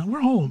with John.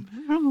 We're home.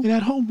 And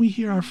at home we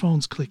hear our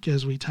phones click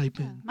as we type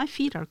in. My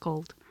feet are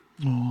cold.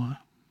 Oh.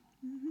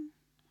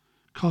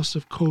 Cost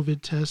of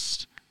COVID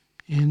test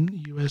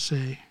in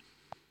USA.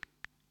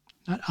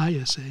 Not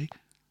ISA.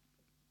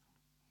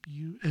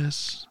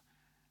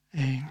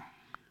 USA.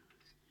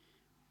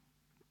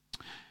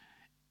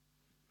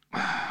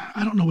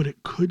 I don't know what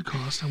it could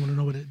cost. I want to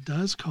know what it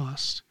does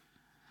cost.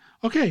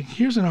 Okay,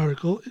 here's an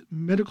article,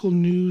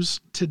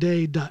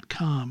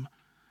 medicalnewstoday.com.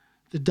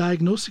 The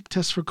diagnostic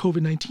test for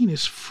COVID-19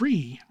 is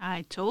free.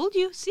 I told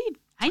you. See,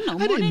 I know more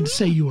than you. I didn't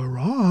say you were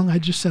wrong. I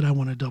just said I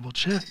want to double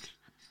check.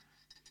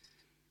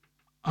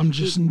 I'm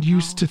just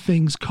used to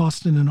things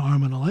costing an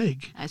arm and a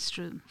leg. That's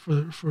true.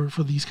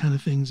 For these kind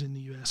of things in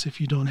the U.S.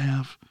 if you don't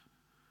have...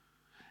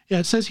 Yeah,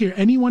 it says here,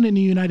 anyone in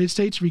the United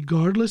States,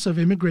 regardless of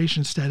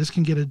immigration status,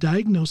 can get a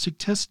diagnostic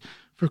test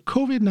for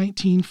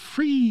COVID-19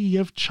 free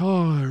of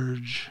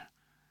charge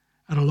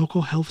at a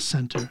local health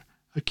center,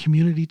 a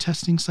community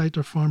testing site,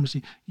 or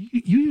pharmacy.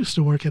 You used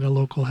to work at a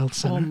local health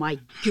center. Oh, my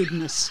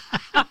goodness.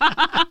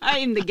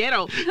 In the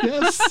ghetto.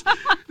 Yes.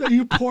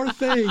 You poor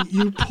thing.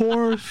 You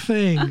poor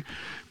thing.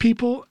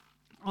 People,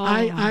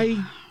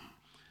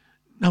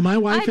 Now, my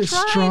wife is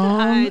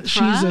strong.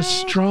 She's a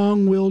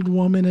strong-willed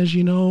woman, as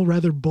you know,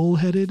 rather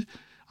bullheaded.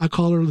 I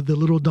call her the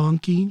little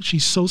donkey.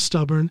 She's so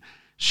stubborn.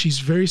 She's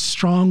very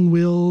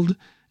strong-willed,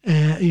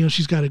 And, you know,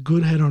 she's got a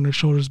good head on her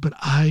shoulders, but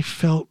I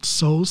felt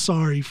so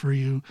sorry for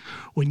you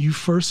when you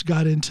first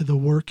got into the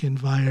work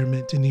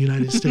environment in the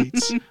United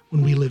States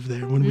when we lived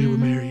there, when we were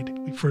married.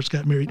 We first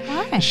got married.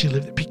 Why? And she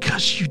lived there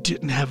because you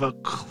didn't have a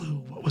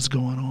clue what was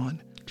going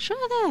on. Sure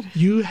I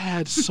did. You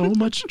had so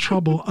much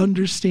trouble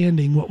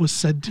understanding what was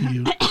said to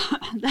you.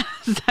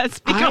 That's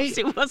because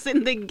it was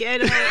in the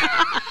ghetto.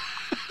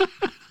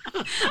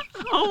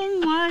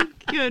 Oh my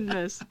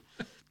goodness.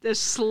 The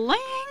slang.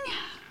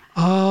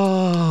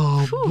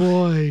 Oh, Whew.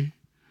 boy.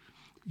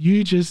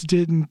 You just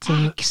didn't...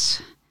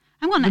 Axe.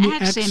 I'm going to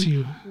axe him.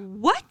 you.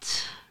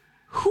 What?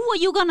 Who are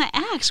you going to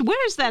axe?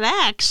 Where is that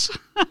axe?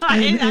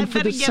 And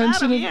for the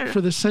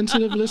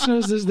sensitive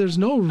listeners, there's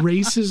no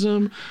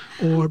racism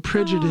or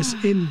prejudice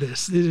in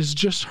this. It is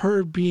just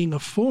her being a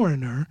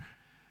foreigner.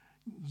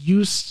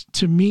 Used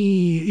to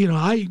me, you know,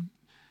 I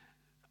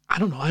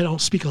don't know. I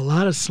don't speak a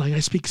lot of slang. I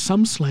speak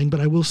some slang, but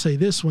I will say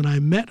this. When I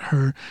met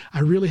her,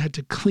 I really had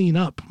to clean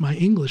up my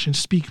English and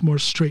speak more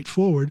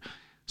straightforward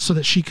so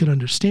that she could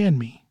understand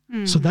me.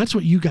 Mm-hmm. So that's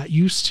what you got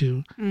used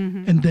to.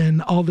 Mm-hmm. And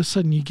then all of a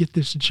sudden you get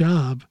this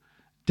job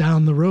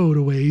down the road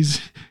a ways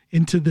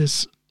into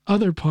this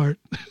other part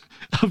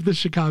of the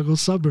Chicago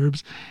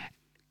suburbs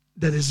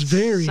that is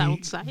very,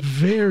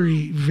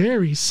 very,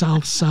 very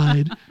south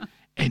side.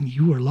 And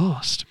you were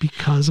lost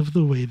because of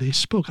the way they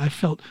spoke. I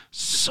felt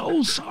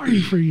so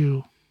sorry for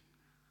you.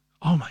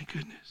 Oh, my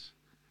goodness.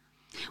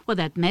 Well,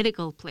 that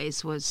medical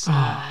place was,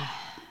 that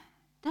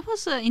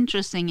was an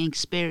interesting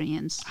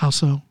experience. How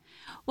so?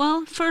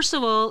 Well, first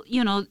of all,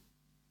 you know,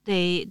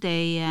 they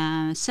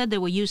said they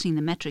were using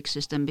the metric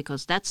system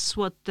because that's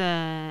what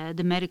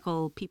the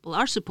medical people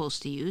are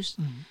supposed to use.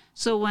 Mm-hmm.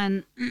 So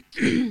when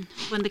the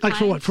like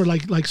for what, for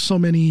like so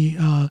many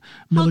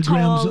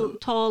milligrams, how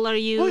tall are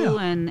you,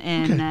 and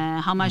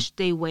okay. How much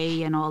they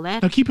weigh and all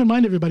that. Now keep in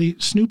mind, everybody,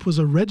 Snoop was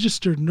a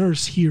registered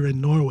nurse here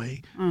in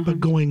Norway, mm-hmm. but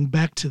going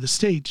back to the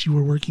States, you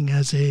were working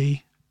as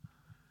a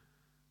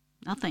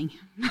nothing.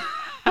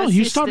 Oh,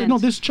 you started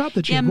this job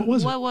that you had. What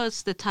was it? What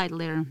was the title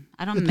there?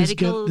 I don't know.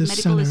 Medical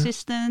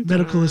assistant.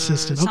 Medical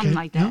assistant. Okay. Something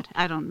like that.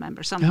 I don't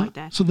remember. Something like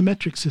that. So the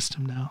metric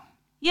system now.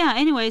 Yeah.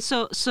 Anyway,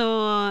 so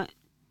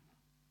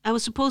I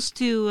was supposed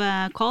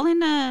to call in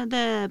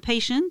the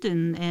patient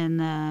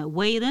and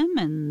weigh them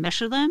and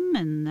measure them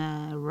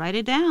and write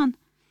it down.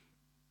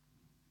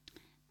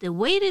 The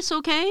weight is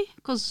okay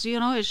because, you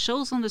know, it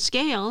shows on the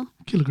scale.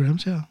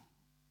 Kilograms, yeah.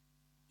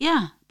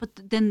 Yeah, but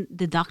then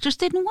the doctors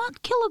didn't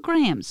want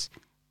kilograms.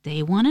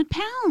 They wanted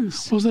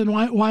pounds. Well, then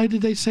why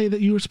did they say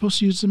that you were supposed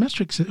to use the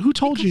metric system? Who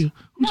told you?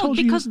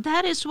 Because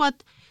that is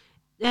what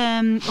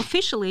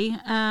officially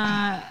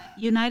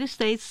United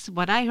States,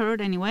 what I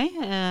heard anyway.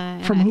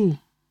 From who?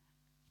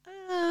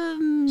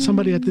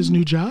 Somebody at this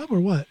new job or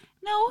what?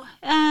 No,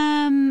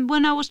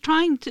 when I was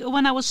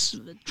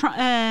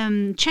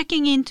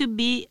checking into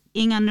being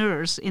a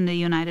nurse in the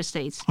United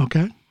States.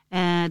 Okay.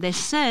 They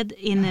said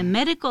in the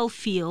medical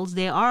fields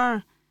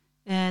they're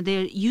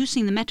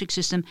using the metric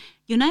system.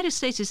 United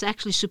States is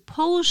actually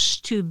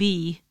supposed to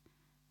be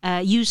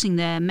using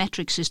the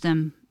metric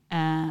system,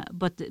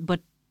 but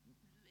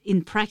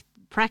in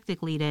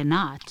practically they're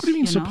not. What do you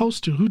mean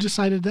supposed to? Who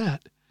decided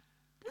that?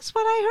 That's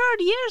what I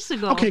heard years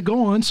ago. Okay,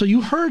 go on. So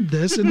you heard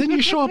this, and then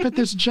you show up at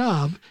this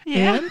job,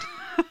 and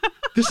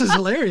this is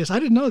hilarious. I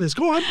didn't know this.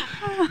 Go on.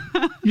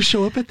 You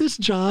show up at this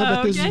job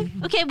at this.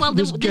 Okay. Well,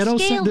 this ghetto.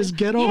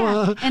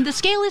 Yeah. And the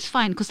scale is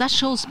fine because that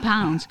shows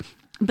pounds.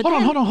 But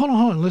hold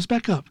on. Let's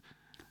back up.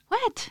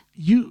 What?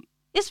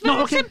 It's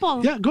very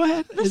simple. Yeah, go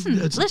ahead. Listen.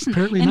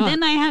 Apparently and not.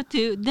 then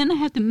I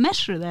have to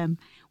measure them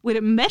with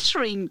a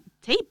measuring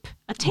tape,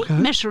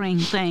 measuring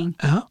thing,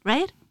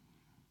 right?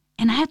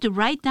 And I have to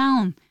write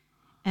down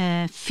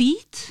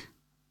feet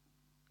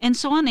and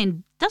so on.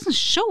 And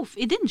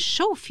it didn't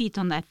show feet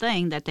on that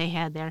thing that they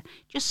had there.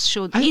 Just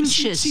showed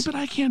inches. See, but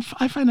I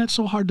find that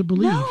so hard to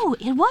believe. No,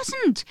 it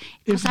wasn't.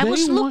 Because I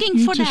was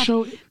looking for that.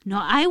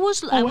 I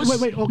was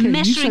Okay.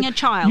 measuring a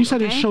child. You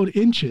said it showed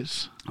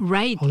inches.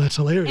 Right. Oh, that's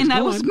hilarious. And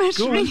I was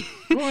measuring.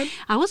 Go on.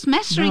 I was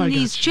measuring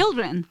these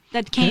children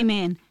that came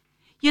in.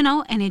 You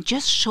know, and it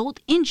just showed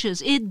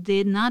inches. It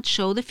did not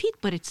show the feet,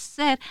 but it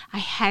said I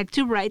had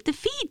to write the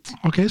feet.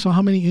 Okay, so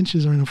how many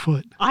inches are in a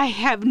foot? I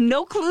have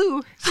no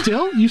clue.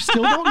 You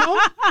still don't know?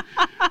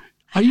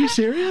 Are you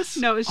serious?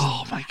 No.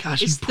 Oh my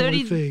gosh, it's you poor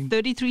thing.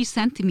 33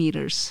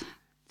 centimeters.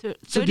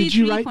 So did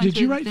you write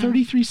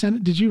 33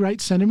 centimeters? Did you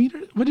write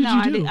centimeters? What did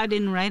you do? I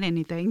didn't write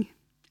anything.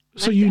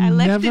 I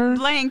left it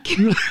blank.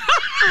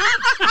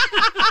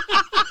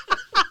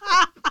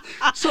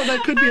 So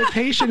that could be a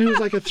patient who's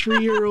like a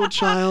 3-year-old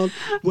child,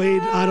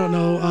 weighed,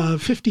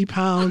 50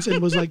 pounds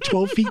and was like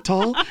 12 feet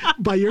tall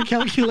by your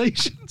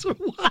calculations or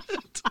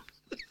what?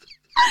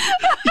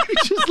 You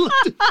just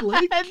left it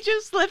blank? I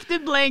just left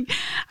it blank.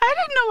 I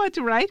didn't know what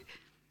to write.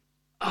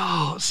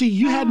 Oh, see,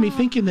 you had me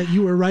thinking that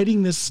you were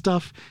writing this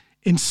stuff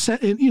in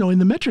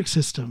the metric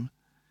system.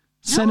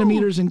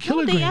 Centimeters and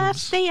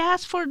kilograms. They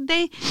asked for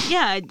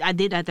I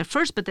did at the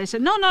first, but they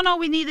said no,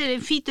 we need it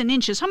in feet and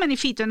inches. How many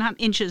feet and how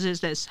inches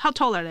is this? How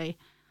tall are they?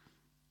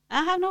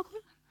 I have no clue.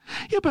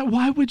 Yeah, but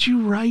why would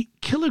you write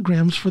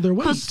kilograms for their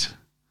weight?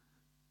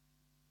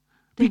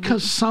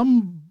 Because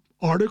some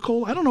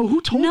article, I don't know who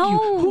told you.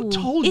 Who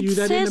told you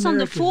that in America? It says on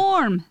the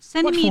form,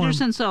 centimeters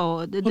and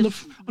so. On the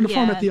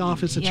form at the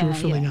office that you were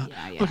filling out.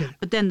 Yeah. Okay.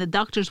 But then the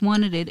doctors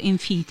wanted it in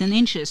feet and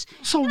inches.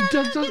 So,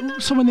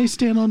 so when they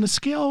stand on the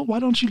scale, why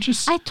don't you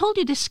just? I told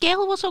you the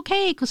scale was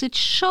okay because it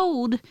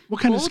showed.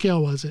 What kind of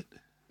scale was it?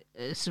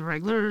 It's a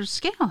regular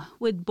scale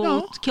with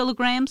both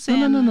kilograms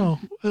and... No.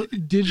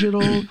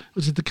 Digital?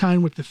 Was it the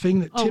kind with the thing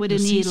that tipped, with a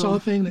the needle. seesaw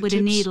thing that with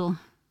tips? a needle.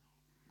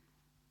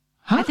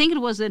 Huh? I think it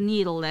was a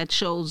needle that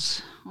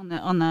shows on the...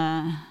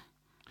 I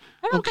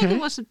don't think it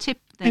was a tip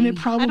thing. And it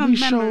probably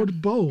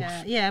showed both.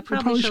 Yeah, it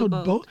probably showed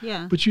both.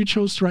 Yeah. But you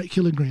chose to write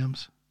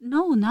kilograms.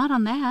 No, not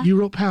on that. You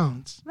wrote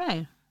pounds.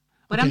 Right.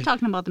 But I'm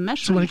talking about the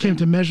measuring. So when it came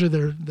to measure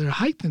their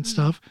height and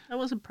stuff... That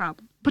was a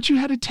problem. But you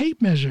had a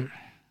tape measure.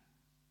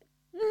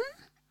 Mm-hmm.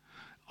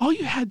 All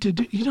you had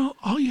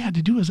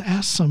to do was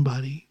ask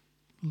somebody,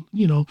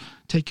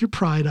 take your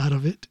pride out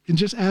of it and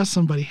just ask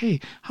somebody,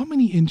 hey, how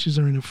many inches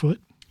are in a foot?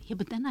 Yeah,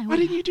 but then Why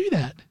didn't you do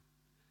that?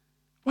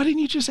 Why didn't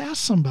you just ask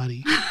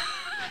somebody?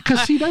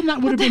 Because see, then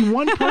that would have been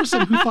one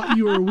person who thought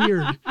you were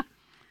weird.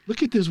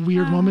 Look at this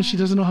weird woman. She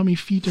doesn't know how many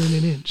feet are in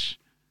an inch.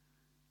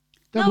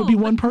 That would be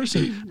one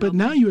person. But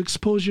now you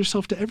expose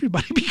yourself to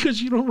everybody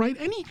because you don't write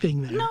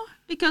anything there. No,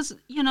 because,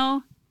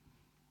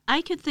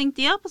 I could think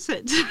the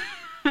opposite.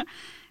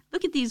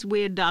 Look at these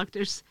weird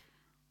doctors.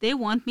 They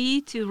want me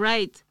to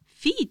write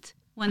feet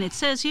when it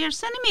says here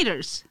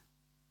centimeters.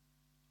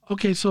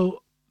 Okay,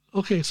 so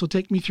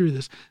take me through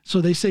this.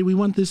 So they say we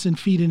want this in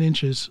feet and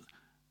inches.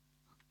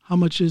 How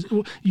much is?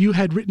 You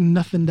had written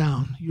nothing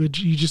down. You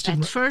just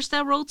didn't. At first,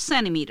 I wrote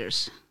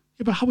centimeters.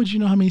 Yeah, but how would you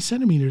know how many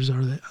centimeters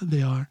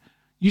they are?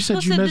 You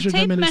said you measured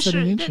them and it said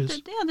in inches.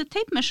 The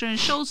tape measure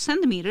shows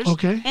centimeters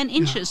and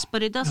inches,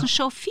 but it doesn't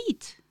show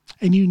feet.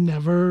 And you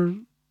never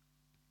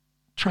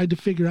tried to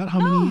figure out how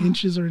many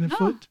inches are in a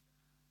foot?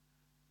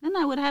 Then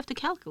I would have to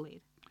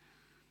calculate.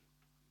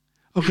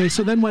 Okay,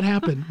 so then what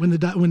happened when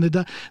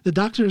the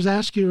doctors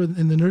ask you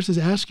and the nurses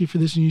ask you for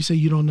this and you say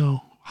you don't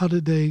know? How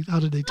did they take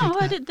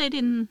that? They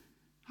didn't.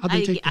 How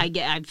did they take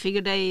that? I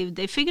figured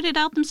they figured it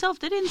out themselves.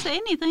 They didn't say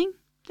anything.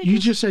 You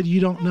just said you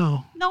don't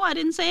know. No, I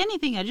didn't say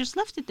anything. I just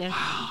left it there.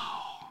 Wow.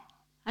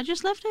 I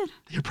just left it.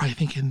 You're probably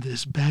thinking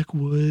this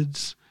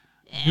backwoods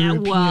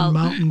European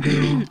mountain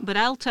girl. But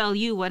I'll tell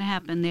you what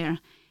happened there.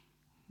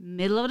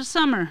 Middle of the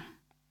summer.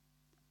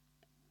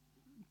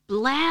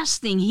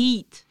 Blasting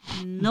heat.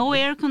 No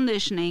air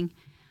conditioning.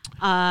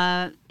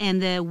 And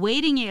the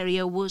waiting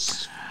area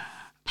was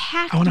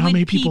packed with people. I wonder how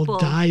many people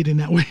died in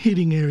that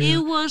waiting area.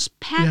 It was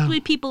packed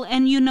with people.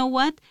 And you know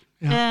what?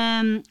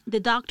 Yeah.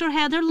 The doctor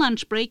had their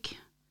lunch break.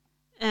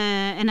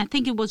 And I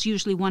think it was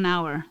usually 1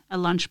 hour, a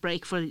lunch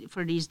break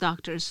for these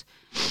doctors.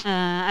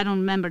 I don't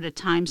remember the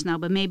times now,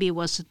 but maybe it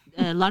was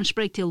a lunch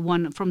break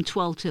from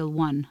 12 till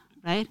 1,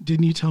 right?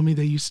 Didn't you tell me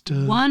they used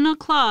to... 1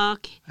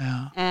 o'clock,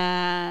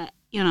 yeah.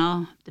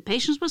 The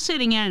patients were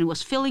sitting there and it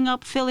was filling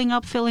up.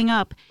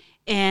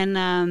 And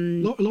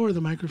lower the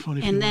microphone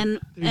if you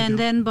want.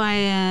 Then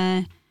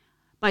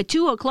by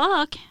 2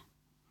 o'clock,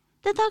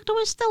 the doctor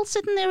was still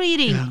sitting there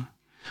eating. Yeah.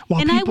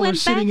 While people are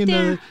sitting in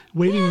the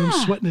waiting room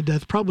sweating to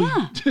death, probably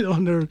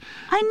on their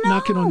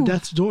knocking on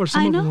death's door.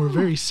 Some of them were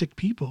very sick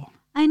people.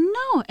 I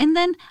know. And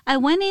then I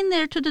went in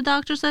there to the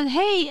doctor and said,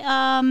 hey,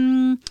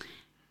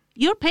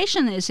 your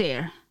patient is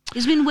here.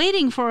 He's been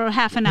waiting for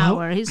half an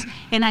hour.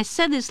 And I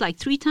said this like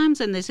 3 times,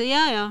 and they say,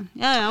 yeah,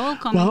 we'll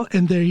come. Well,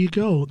 and there you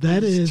go.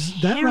 That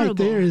right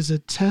there is a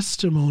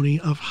testimony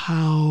of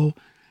how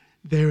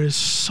there is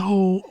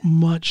so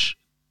much.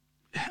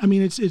 I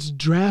mean, it's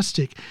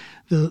drastic.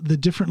 The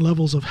different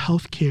levels of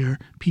health care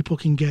people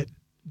can get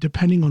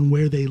depending on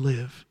where they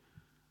live.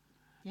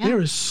 Yeah.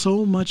 There is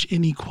so much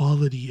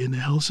inequality in the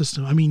health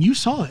system. I mean, you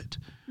saw it.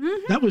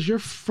 Mm-hmm. That was your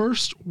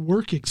first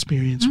work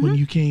experience when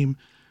you came.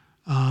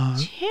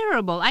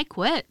 Terrible. I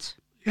quit.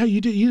 Yeah,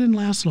 you did. You didn't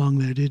last long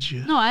there, did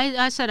you? No,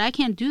 I said I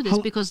can't do this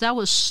because that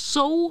was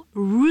so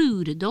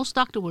rude. Those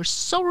doctors were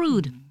so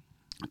rude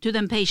to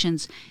them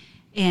patients.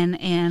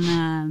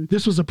 And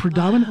this was a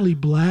predominantly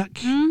black.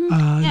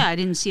 I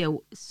didn't see a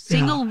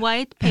single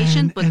white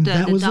patient, but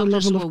that was the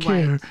level of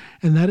care,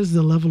 and that is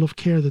the level of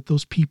care that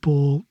those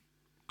people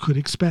could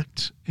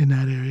expect in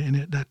that area,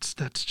 and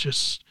that's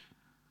just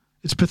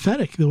it's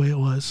pathetic the way it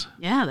was.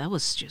 Yeah, that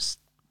was just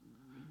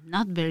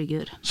not very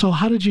good. So,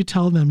 how did you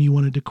tell them you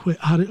wanted to quit?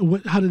 How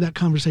did that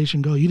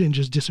conversation go? You didn't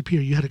just disappear;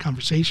 you had a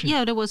conversation.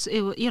 Yeah, there was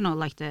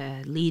like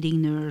the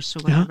leading nurse or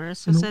whatever. Yeah.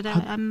 So I said,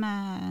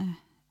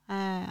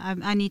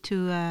 I need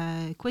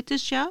to quit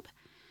this job,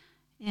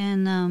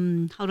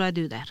 and how do I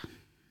do that?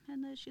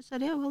 And she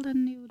said, yeah, well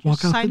then you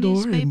just sign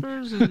these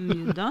papers and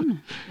you're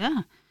done.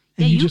 Yeah,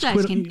 you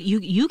guys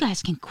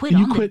can quit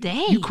on the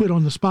day. You quit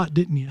on the spot,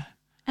 didn't you?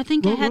 I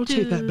think I had to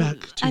rotate that back.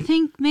 I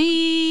think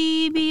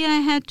maybe I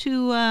had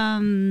to.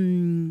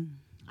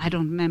 I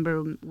don't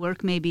remember,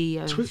 work maybe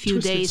a few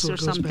days or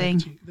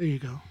something. There you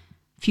go.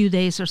 Few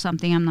days or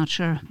something. I'm not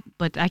sure,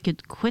 but I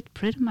could quit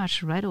pretty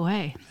much right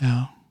away.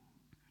 Yeah.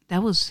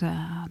 That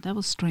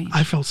was strange.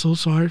 I felt so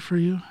sorry for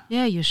you.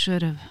 Yeah, you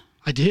should have.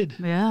 I did.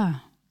 Yeah,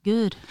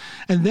 good.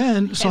 And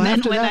then, so and then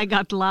after when that, I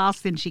got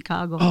lost in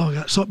Chicago. oh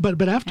God. So,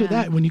 but after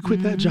that, when you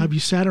quit that job,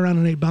 you sat around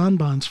and ate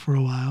bonbons for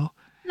a while.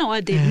 No,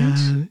 I didn't.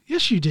 And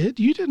yes, you did.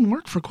 You didn't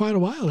work for quite a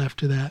while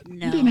after that.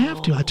 No. You didn't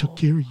have to. I took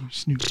care of you,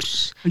 Snoopy.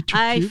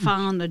 I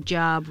found a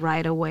job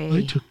right away.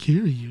 I took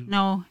care of you.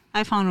 No,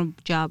 I found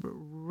a job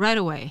right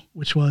away.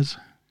 Which was?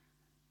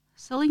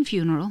 Selling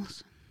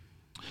funerals.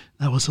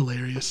 That was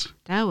hilarious.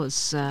 That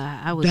was,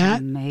 I was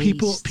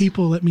amazed.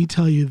 People, let me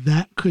tell you,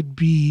 that could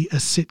be a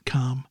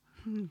sitcom.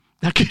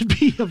 That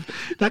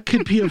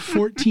could be a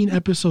 14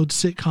 episode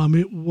sitcom.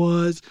 It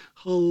was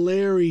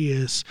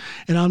hilarious.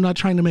 And I'm not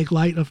trying to make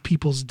light of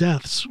people's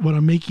deaths. What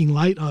I'm making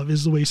light of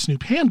is the way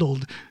Snoop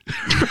handled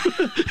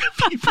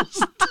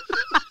people's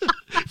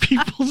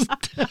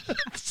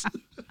deaths.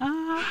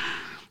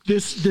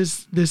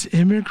 This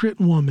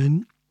immigrant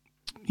woman,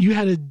 you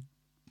had a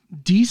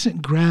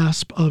decent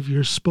grasp of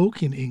your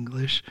spoken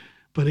English,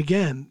 but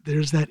again,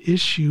 there's that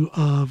issue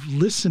of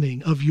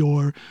listening, of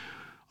your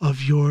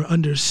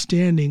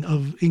understanding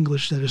of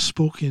English that is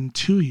spoken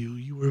to you.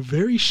 You were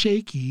very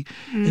shaky,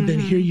 and then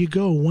here you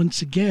go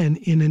once again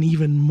in an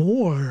even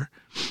more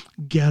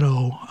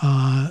ghetto.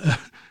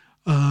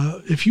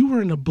 If you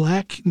were in a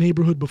black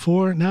neighborhood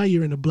before, now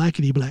you're in a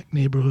blackety black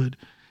neighborhood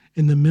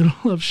in the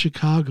middle of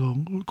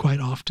Chicago quite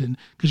often,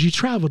 because you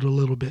traveled a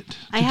little bit.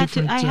 I had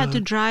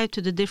to drive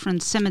to the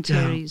different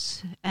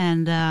cemeteries,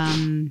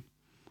 and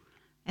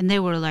they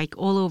were like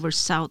all over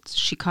South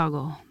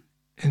Chicago.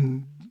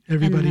 And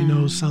everybody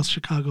knows South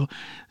Chicago.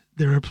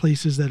 There are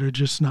places that are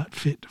just not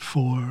fit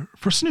for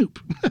Snoop.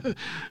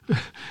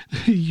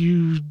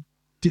 You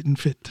didn't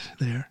fit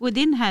there. We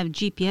didn't have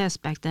GPS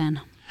back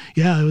then.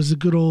 Yeah, it was a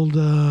good old...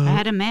 I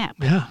had a map.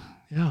 Yeah.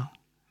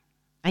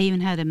 I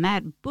even had a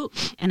map book,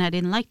 and I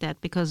didn't like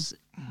that because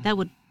that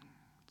would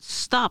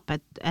stop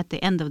at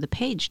the end of the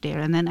page there,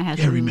 and then I had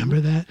to remember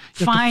that?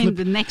 Find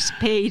the next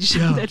page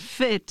that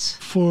fit.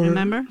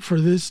 Remember? For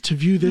this, to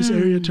view this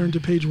area, turn to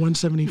page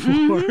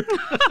 174.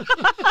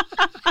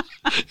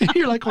 And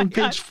you're like on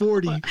page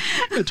 40.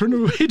 Yeah, turn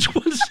to page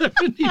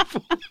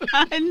 174.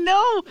 I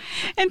know.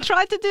 And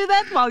try to do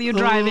that while you're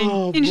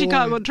driving in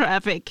Chicago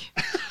traffic.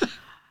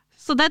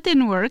 So that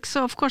didn't work.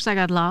 So, of course, I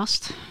got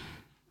lost.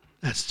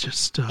 That's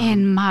just...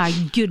 and my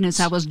goodness,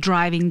 I was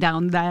driving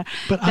down there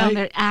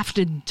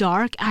after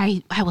dark.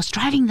 I was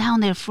driving down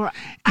there for hours.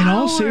 In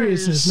all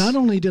seriousness, not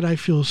only did I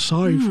feel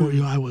sorry for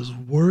you, I was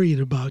worried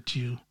about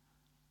you.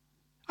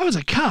 I was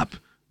a cop,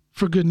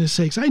 for goodness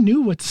sakes. I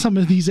knew what some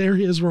of these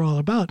areas were all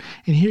about.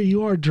 And here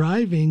you are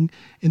driving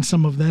in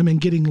some of them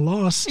and getting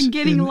lost.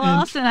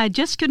 And I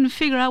just couldn't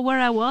figure out where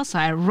I was. So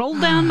I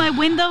rolled down my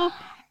window,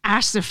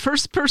 asked the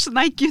first person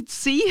I could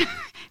see,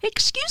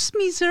 "Excuse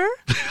me, sir."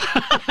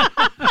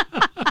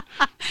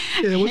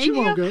 Yeah, what you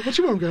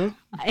want, girl?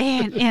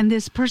 And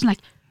this person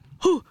like,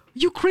 "Oh,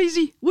 you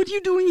crazy? What are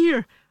you doing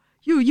here?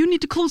 You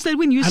need to close that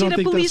window. You see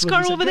that police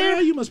car over there?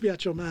 Yeah, you must be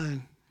out your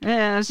mind."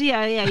 Yeah,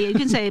 you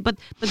can say it. But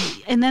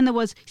and then there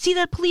was, "See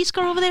that police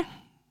car over there?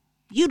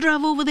 You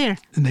drive over there."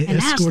 And they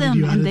escorted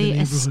you out of the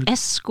neighborhood. And they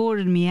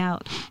escorted me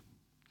out.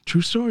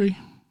 True story.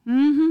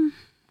 Mm-hmm.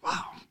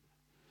 Wow.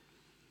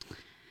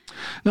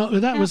 No,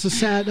 that was a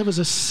sad,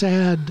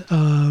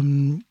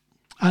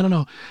 I don't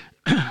know.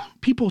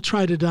 People do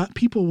try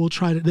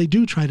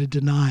to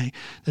deny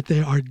that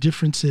there are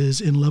differences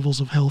in levels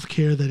of health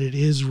care, that it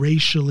is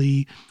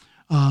racially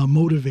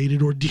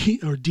motivated or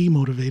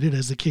demotivated,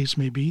 as the case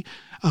may be.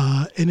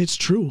 And it's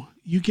true.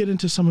 You get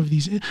into some of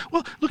these.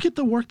 Well, look at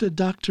the work that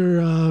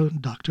Dr.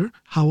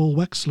 Howell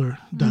Wexler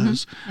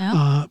does,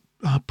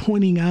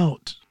 pointing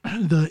out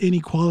the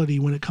inequality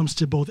when it comes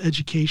to both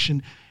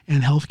education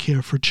and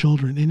healthcare for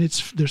children. And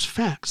there's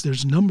facts,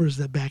 there's numbers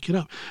that back it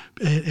up.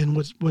 And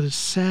what is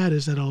sad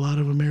is that a lot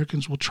of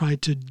Americans will try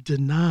to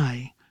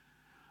deny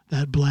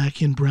that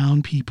black and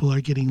brown people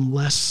are getting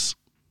less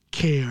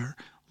care,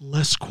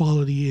 less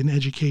quality in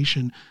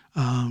education.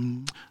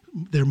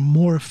 They're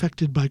more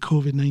affected by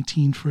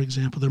COVID-19, for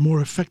example. They're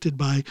more affected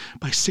by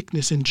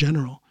sickness in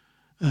general.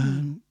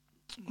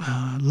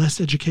 Less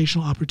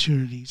educational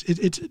opportunities.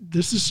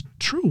 This is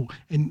true,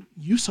 and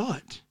you saw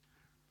it.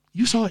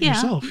 You saw it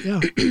yourself,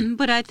 yeah.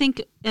 But I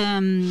think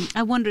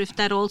I wonder if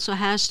that also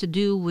has to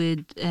do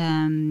with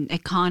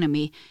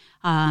economy.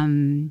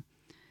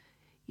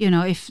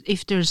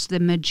 If there's the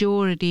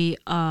majority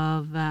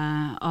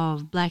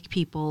of black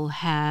people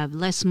have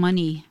less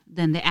money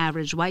than the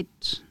average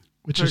white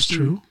which person. Is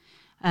true.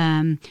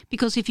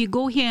 Because if you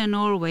go here in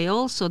Norway,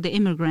 also the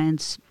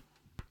immigrants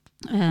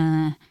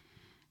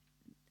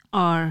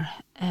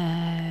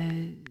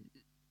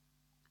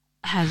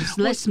has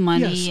less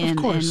money and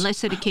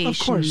less education. Of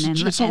course,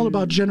 it's all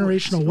about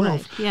generational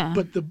wealth. Right, yeah.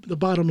 But the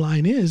bottom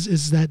line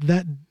is that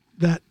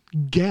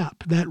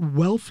gap, that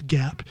wealth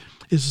gap,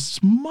 is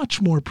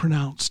much more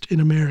pronounced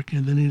in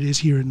America than it is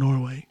here in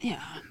Norway.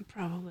 Yeah,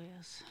 probably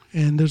is.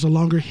 And there's a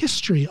longer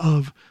history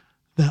of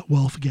that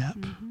wealth gap.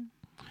 Mm-hmm.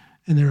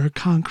 And there are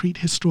concrete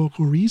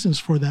historical reasons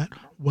for that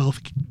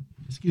wealth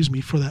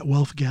for that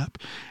wealth gap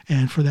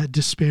and for that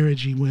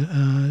disparity,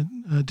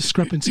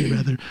 discrepancy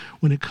rather,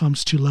 when it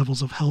comes to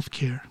levels of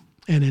healthcare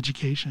and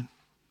education.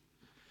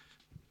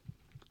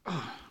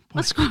 Oh,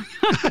 what's going on?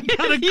 I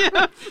got a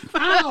cramp.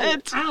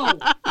 Ow!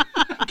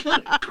 I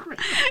got a cramp.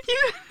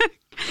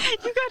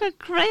 You got a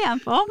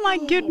cramp. Oh my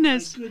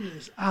goodness. My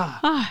goodness.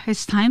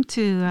 It's time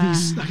to.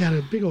 I got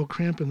a big old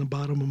cramp in the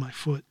bottom of my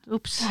foot.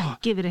 Oops.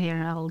 Give it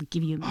here. I'll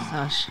give you a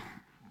massage.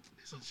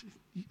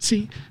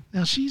 See,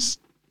 now she's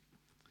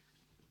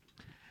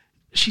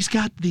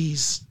got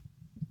these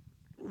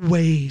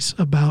ways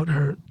about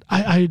her.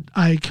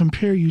 I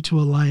compare you to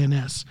a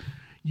lioness.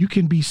 You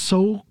can be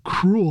so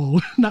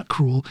not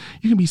cruel.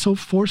 You can be so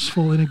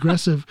forceful and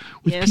aggressive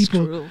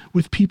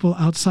with people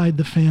outside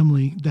the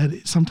family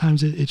that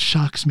sometimes it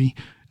shocks me.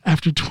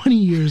 After 20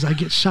 years, I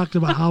get shocked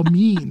about how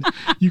mean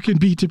you can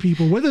be to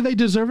people, whether they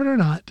deserve it or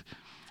not,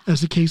 as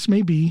the case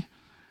may be.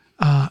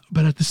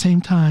 But at the same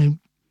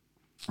time,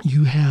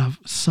 you have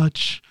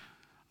such.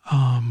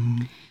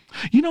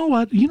 You know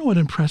what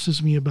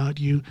impresses me about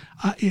you?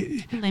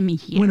 Let me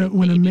hear.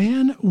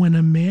 When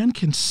a man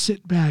can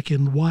sit back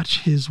and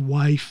watch his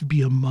wife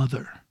be a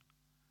mother,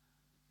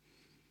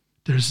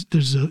 there's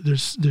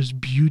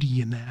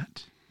beauty in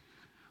that.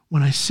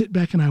 When I sit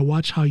back and I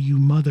watch how you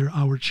mother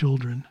our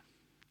children,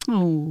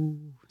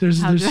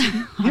 yes.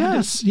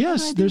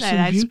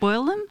 I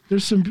spoil them.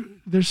 There's some.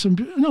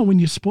 No, when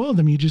you spoil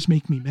them, you just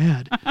make me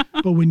mad.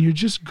 But when you're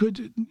just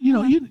good, you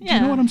know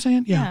what I'm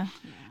saying? Yeah.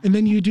 And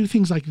then you do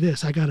things like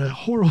this. I got a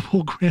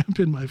horrible cramp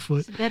in my foot.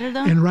 Is it better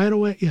though? And right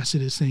away, yes,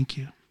 it is. Thank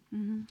you.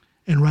 Mm-hmm.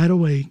 And right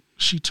away,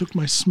 she took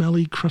my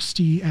smelly,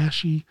 crusty,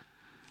 ashy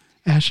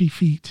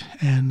feet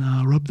and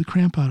rubbed the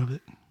cramp out of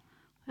it.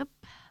 Yep.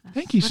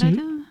 Thank you, Snoop. I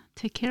do.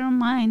 Take care of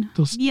mine.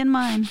 Those me and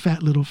mine.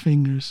 Fat little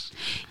fingers.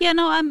 Yeah,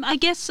 no, I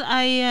guess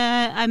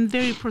I'm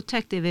very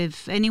protective.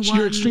 If anyone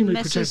You're extremely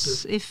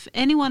protective. If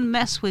anyone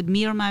mess with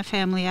me or my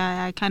family,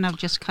 I kind of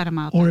just cut them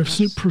out. Or if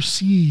Snoop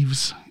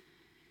perceives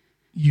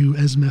you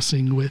as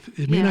messing with,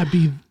 it may not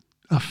be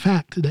a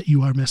fact that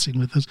you are messing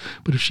with us,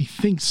 but if she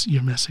thinks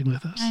you're messing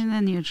with us, and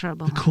then you're in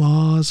trouble. The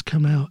claws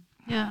come out.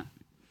 Yeah.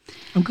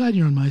 I'm glad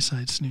you're on my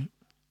side, Snoop.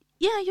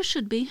 Yeah, you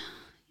should be. You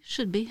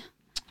should be.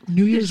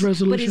 New Year's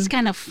resolution. But it's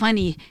kind of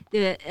funny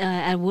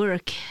at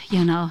work, we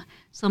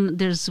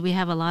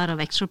have a lot of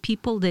extra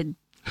people that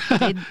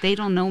they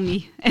don't know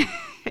me,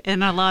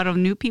 and a lot of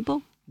new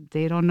people,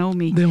 they don't know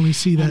me. They only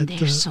see that. And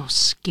they're so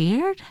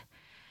scared.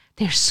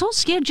 They're so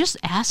scared just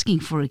asking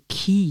for a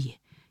key,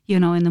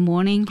 in the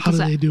morning. How do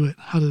they do it?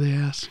 How do they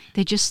ask?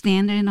 They just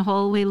stand there in the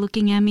hallway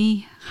looking at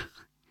me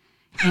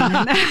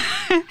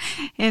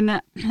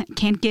and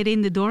can't get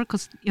in the door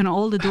because,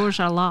 all the doors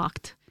are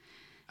locked.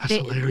 That's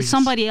hilarious.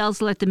 Somebody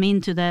else let them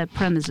into the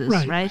premises,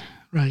 right?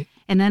 Right.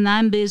 And then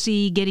I'm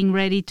busy getting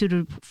ready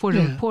for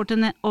the report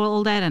and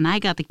all that, and I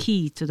got the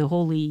key to the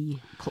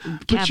holy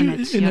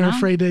cabinets. And they're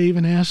afraid to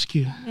even ask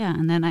you. Yeah,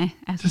 and then I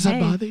ask, does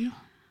that bother you?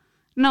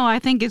 No, I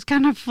think it's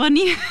kind of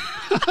funny.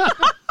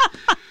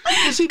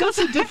 See, that's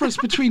the difference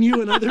between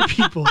you and other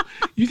people.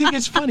 You think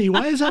it's funny.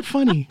 Why is that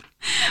funny?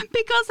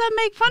 Because I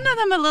make fun of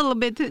them a little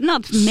bit.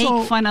 Not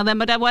make fun of them,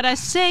 but what I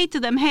say to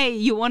them, hey,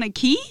 you want a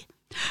key?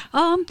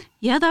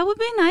 Yeah, that would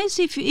be nice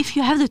if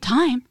you have the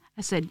time.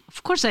 I said,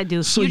 of course I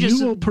do. So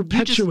you will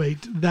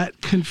perpetuate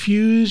that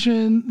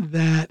confusion,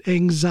 that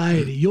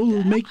anxiety.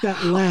 You'll make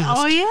that last.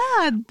 Oh,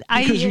 yeah.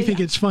 Because you think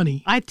it's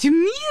funny. To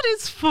me, it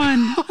is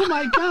fun. Oh,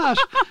 my gosh.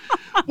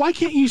 Why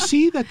can't you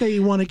see that they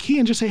want a key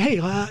and just say, hey,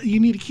 you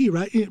need a key,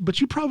 right? But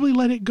you probably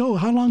let it go.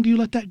 How long do you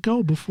let that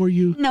go before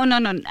you... No,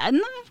 a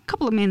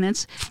couple of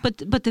minutes.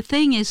 But the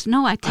thing is,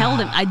 no, I tell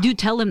them. I do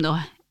tell them, though,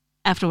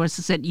 afterwards.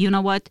 I said, you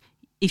know what?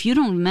 If you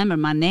don't remember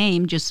my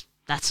name,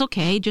 that's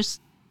okay.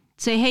 Just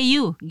say, hey,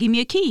 you, give me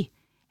a key.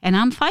 And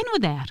I'm fine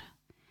with that.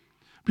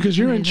 Because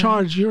you're in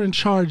charge. You're in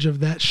charge of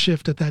that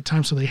shift at that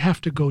time, so they have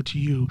to go to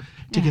you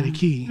to get a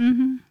key.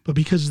 Mm-hmm. But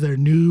because they're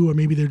new, or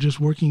maybe they're just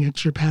working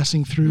extra,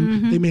 passing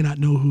through, they may not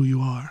know who you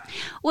are.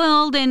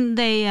 Well, then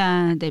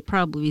they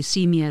probably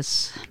see me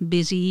as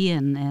busy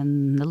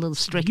and a little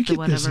strict or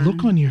whatever. You get this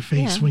look on your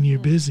face when you're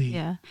busy.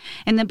 Yeah,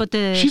 and then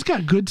she's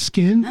got good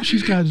skin.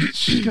 She's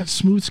got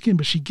smooth skin,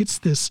 but she gets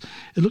this.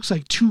 It looks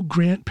like two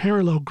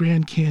parallel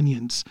Grand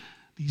Canyons.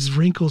 These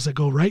wrinkles that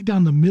go right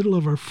down the middle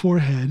of her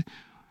forehead.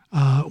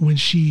 When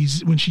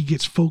she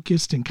gets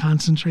focused and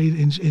concentrated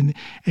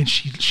and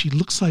she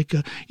looks like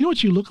you know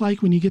what you look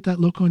like when you get that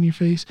look on your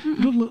face?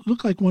 You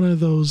look like one of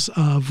those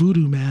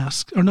voodoo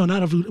masks, or no,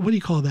 not a voodoo. What do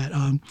you call that?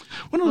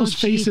 One of those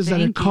faces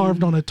that are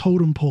carved on a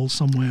totem pole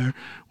somewhere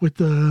with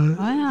the.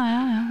 Oh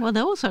yeah. Well,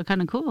 those are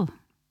kind of cool.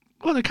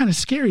 Well, they're kind of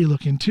scary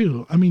looking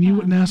too. I mean, you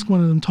wouldn't ask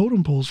one of them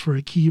totem poles for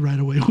a key right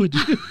away, would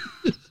you?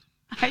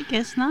 I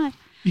guess not.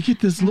 You get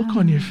this look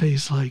on your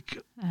face like.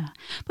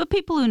 But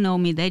people who know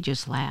me, they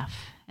just laugh.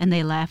 And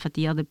they laugh at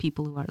the other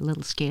people who are a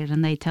little scared,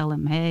 and they tell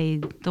them, "Hey,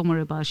 don't worry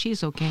about it.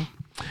 She's okay."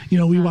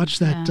 We watched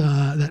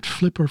that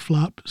Flip or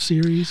Flop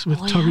series with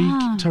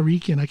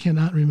Tariq, and I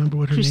cannot remember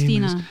what her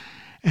name is.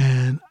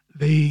 And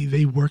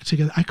they work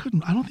together. I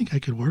don't think I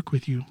could work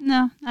with you.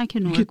 No, I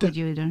couldn't work with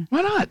you either.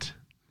 Why not?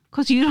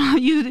 Because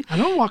you. I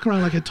don't walk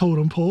around like a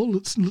totem pole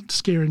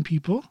scaring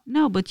people.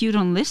 No, but you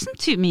don't listen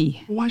to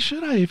me. Why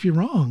should I if you're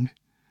wrong?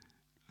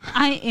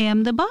 I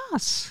am the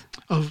boss.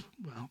 Well.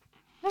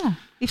 Yeah.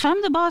 If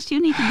I'm the boss,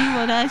 you need to do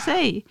what I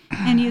say.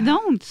 And you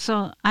don't.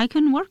 So I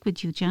couldn't work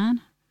with you,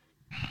 John.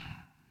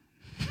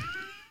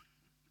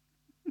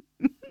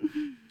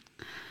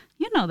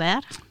 You know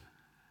that.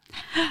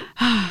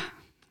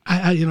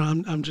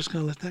 I'm just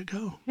going to let that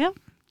go. Yep.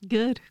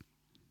 Good.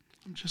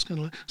 I'm just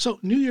going to So,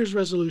 New Year's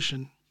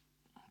resolution.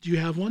 Do you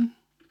have one?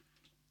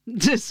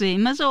 The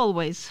same as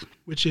always.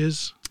 Which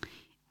is?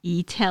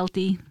 Eat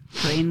healthy,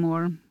 train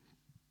more.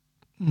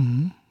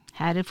 Mm-hmm.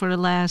 Had it for the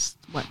last,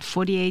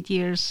 48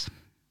 years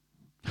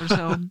or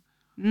so.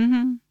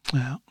 Mm-hmm.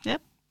 Yeah.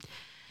 Yep.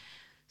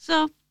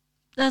 So,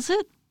 that's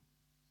it.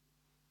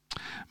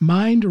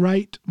 Mind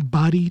right,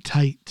 body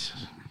tight.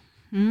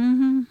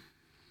 Mm-hmm.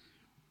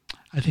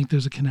 I think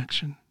there's a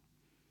connection.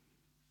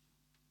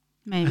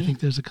 Maybe. I think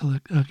there's a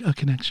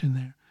connection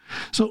there.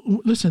 So,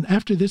 listen,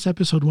 after this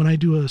episode, when I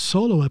do a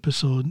solo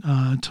episode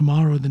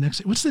tomorrow or the next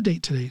day, what's the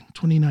date today?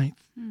 29th.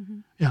 Mm-hmm.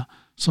 Yeah.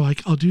 So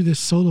I'll do this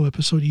solo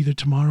episode either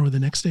tomorrow or the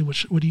next day.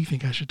 What do you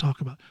think I should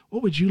talk about?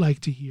 What would you like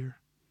to hear?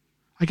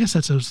 I guess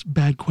that's a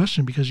bad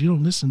question because you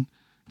don't listen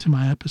to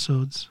my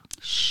episodes.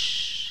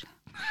 Shh.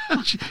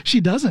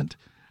 She doesn't.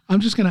 I'm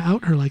just going to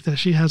out her like that.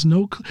 She has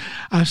no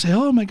I say,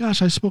 oh my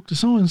gosh, I spoke to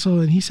so-and-so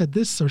and he said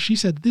this or she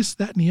said this,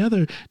 that, and the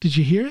other. Did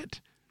you hear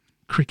it?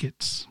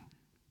 Crickets.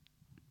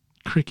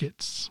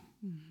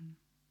 Mm-hmm.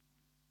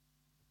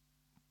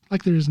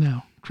 Like there is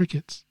now.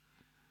 Crickets.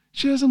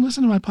 She doesn't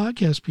listen to my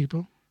podcast,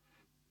 people.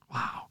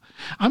 Wow.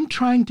 I'm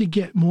trying to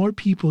get more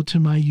people to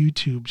my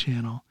YouTube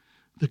channel,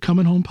 the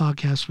Coming Home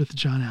Podcast with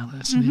John Allen.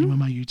 That's the name of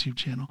my YouTube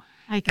channel.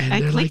 I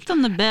clicked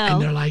on the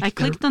bell. And I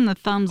clicked on the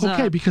thumbs up.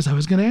 Okay, because I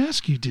was going to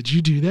ask you, did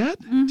you do that?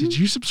 Mm-hmm. Did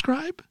you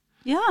subscribe?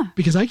 Yeah.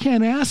 Because I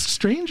can't ask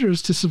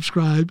strangers to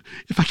subscribe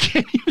if I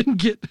can't even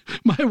get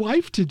my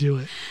wife to do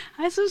it.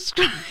 I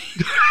subscribed.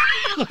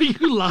 Are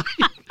you lying?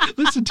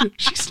 Listen to her.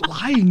 She's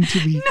lying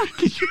to me. No,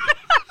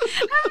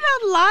 I'm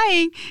not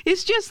lying.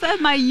 It's just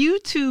that my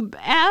YouTube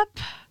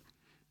app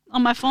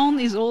on my phone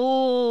is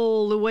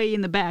all the way in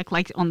the back,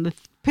 like on the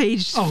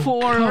page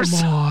 4 or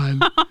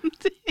something.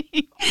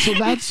 So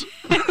that's...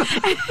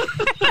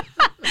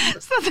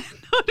 So the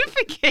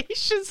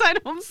notifications, I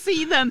don't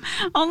see them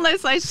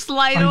unless I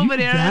slide Are over you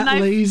there that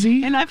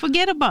lazy? And I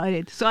forget about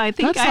it. So I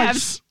think That's I have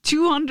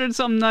 200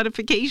 some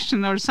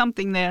notification or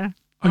something there.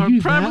 Are or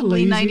you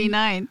probably that lazy?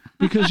 99.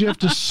 Because you have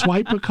to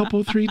swipe a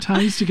couple, 3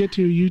 times to get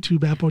to your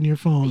YouTube app on your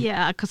phone.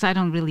 Yeah, because I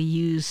don't really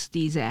use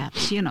these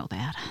apps. You know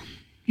that.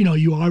 You know,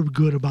 you are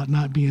good about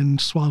not being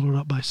swallowed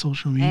up by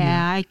social media.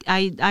 Yeah,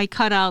 I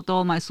cut out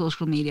all my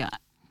social media.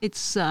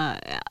 It's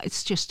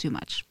just too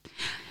much.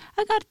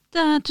 I got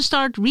to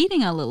start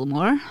reading a little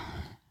more.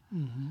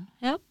 Mm-hmm.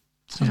 Yep.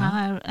 So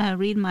now I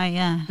read my...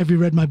 Have you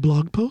read my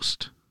blog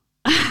post?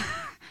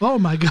 Oh,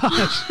 my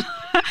gosh.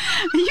 Are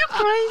you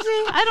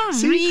crazy? I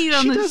don't read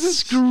on the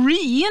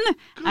screen.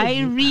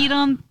 I read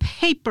on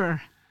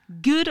paper.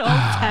 Good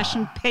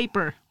old-fashioned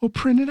paper. Well,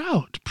 print it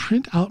out.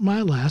 Print out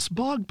my last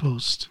blog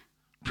post.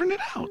 Print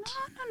it out.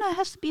 No. It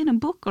has to be in a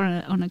book or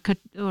a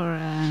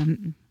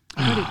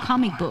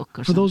comic book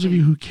or something. For those of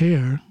you who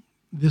care,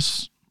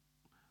 this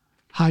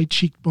high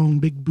cheekbone,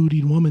 big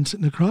bootied woman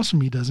sitting across from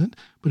me doesn't.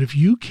 But if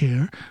you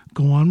care,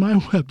 go on my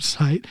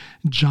website,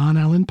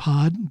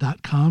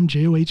 johnallenpod.com,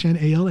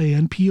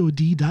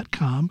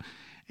 JOHNALANPOD.com,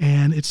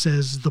 and it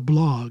says the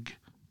blog.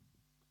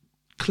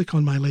 Click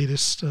on my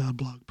latest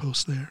blog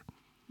post there.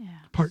 Yeah.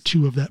 Part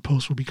 2 of that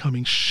post will be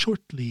coming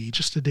shortly,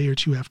 just a day or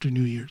 2 after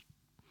New Year's.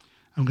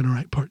 I'm going to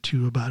write part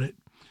 2 about it.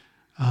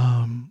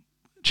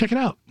 Check it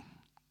out.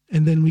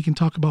 And then we can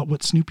talk about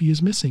what Snoopy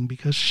is missing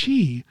because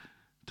she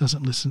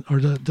doesn't listen or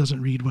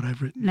doesn't read what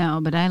I've written.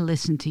 No, but I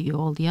listen to you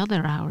all the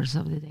other hours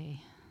of the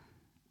day.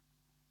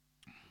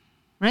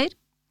 Right?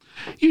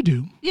 You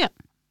do. Yeah.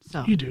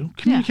 So you do.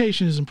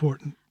 Communication is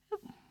important.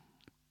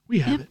 We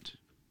have it.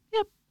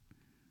 Yep.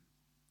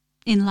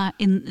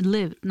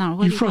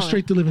 You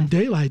frustrate the living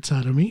daylights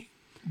out of me,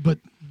 but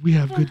we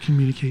have good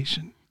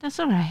communication. That's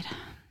all right.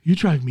 You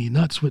drive me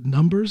nuts with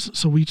numbers,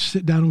 so we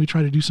sit down and we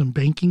try to do some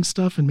banking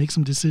stuff and make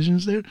some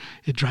decisions there.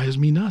 It drives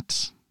me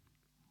nuts.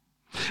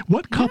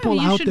 What couple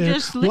out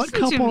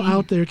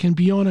there can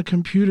be on a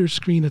computer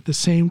screen at the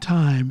same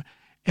time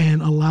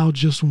and allow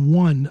just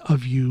one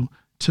of you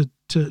to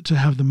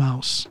have the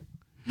mouse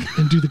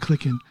and do the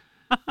clicking?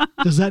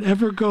 Does that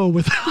ever go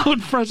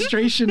without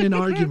frustration and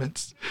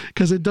arguments?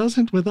 Because it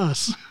doesn't with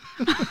us.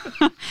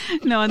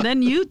 No, and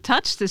then you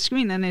touch the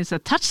screen and it's a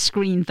touch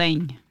screen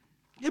thing.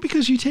 Yeah,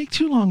 because you take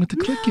too long with the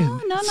clicking.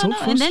 No. So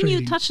And then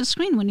you touch the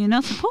screen when you're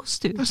not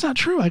supposed to. That's not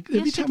true.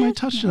 Every time I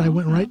touched it, I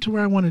went right to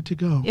where I wanted to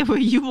go. Yeah, where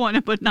you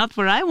wanted, but not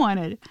where I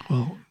wanted.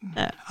 Well,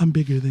 I'm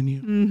bigger than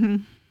you. Mm-hmm.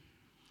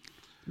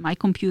 My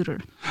computer.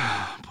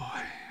 Oh,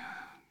 boy.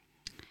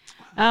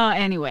 Oh,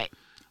 anyway.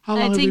 How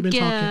long have we been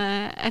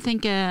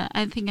talking?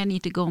 I think I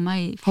need to go.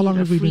 My How long feet are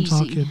have we been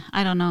freezing. talking?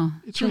 I don't know.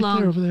 It's too right long.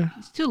 there over there.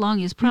 It's too long.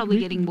 It's probably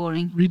getting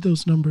boring. Read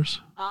those numbers.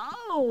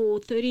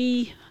 Oh,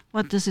 30.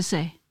 What does it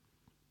say?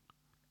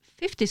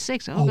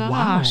 56. Oh, wow.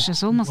 gosh.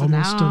 It's almost an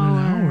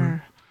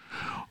hour.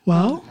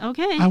 Well,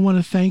 okay. I want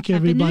to thank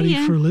Happy New everybody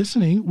Year. for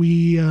listening.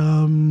 We,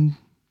 I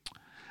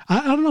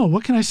don't know.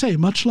 What can I say?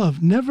 Much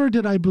love. Never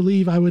did I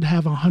believe I would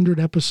have 100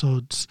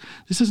 episodes.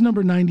 This is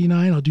number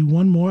 99. I'll do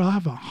one more. I'll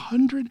have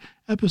 100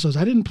 episodes.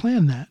 I didn't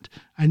plan that.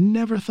 I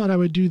never thought I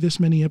would do this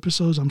many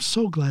episodes. I'm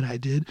so glad I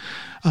did.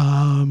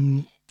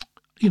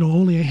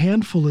 Only a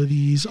handful of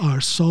these are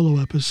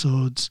solo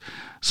episodes.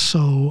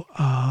 So,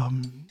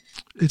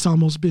 it's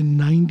almost been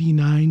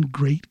 99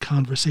 great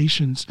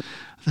conversations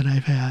that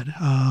I've had.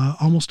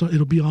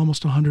 It'll be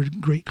almost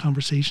 100 great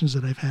conversations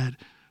that I've had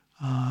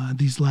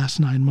these last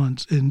 9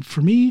 months. And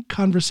for me,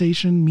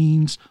 conversation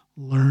means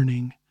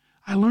learning.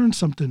 I learn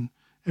something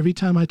every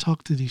time I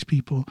talk to these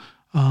people.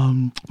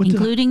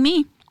 Including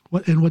me.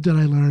 What did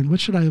I learn? What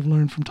should I have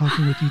learned from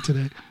talking with you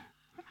today?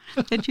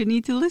 That you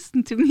need to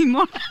listen to me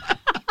more.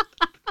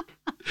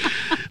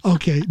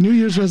 Okay, New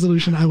Year's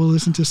resolution, I will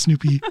listen to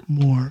Snoopy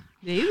more.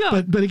 There you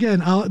go. But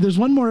again, there's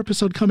one more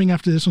episode coming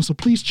after this one, so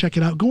please check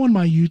it out. Go on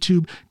my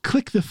YouTube,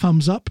 click the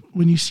thumbs up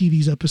when you see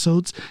these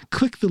episodes,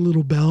 click the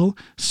little bell,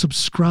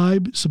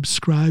 subscribe. What's the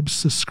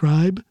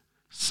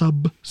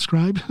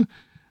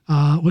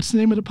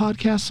name of the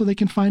podcast so they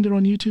can find it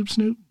on YouTube,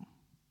 Snoop?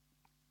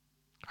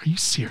 Are you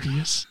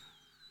serious?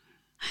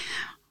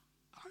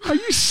 Are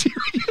you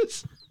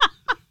serious?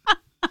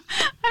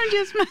 I'm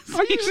just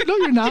messing. No,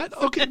 you're not.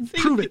 Okay,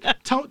 prove it.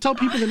 Tell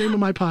people the name of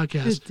my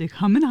podcast. It's the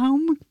Coming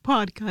Home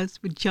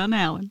Podcast with John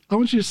Allen. I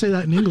want you to say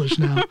that in English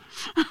now.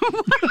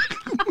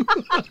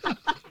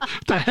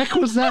 The heck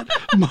was that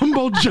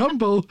mumbo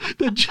jumbo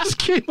that just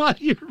came out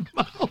of your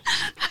mouth?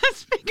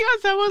 That's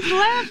because I was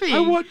laughing. I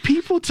want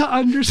people to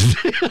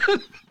understand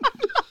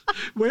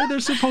where they're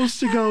supposed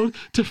to go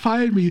to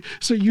find me.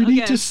 So you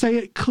need to say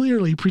it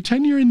clearly.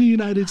 Pretend you're in the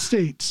United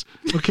States,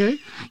 okay?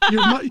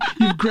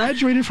 You've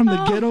graduated from the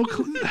ghetto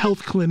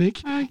health clinic.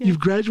 Okay. You've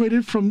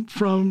graduated from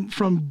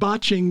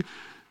botching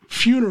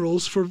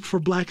funerals for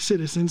Black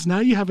citizens. Now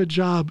you have a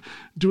job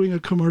doing a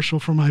commercial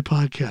for my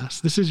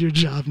podcast. This is your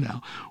job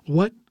now.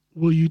 What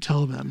will you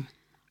tell them?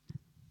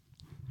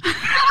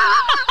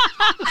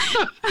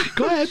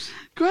 Go ahead.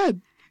 Go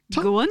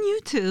on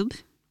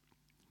YouTube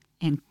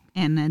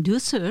and do a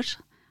search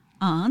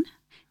on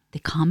the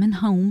Common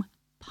Home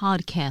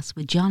Podcast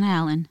with John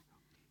Allen.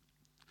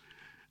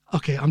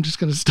 Okay, I'm just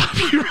going to stop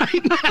you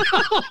right now.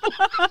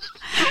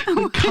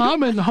 The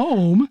Common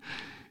Home.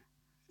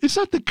 It's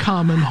not the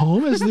common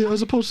home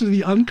as opposed to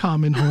the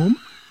uncommon home.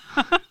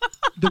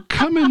 The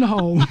Common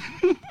Home.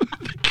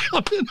 The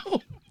Common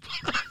Home.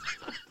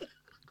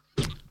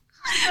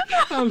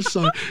 I'm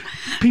sorry.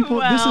 People,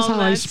 this is how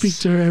I speak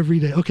to her every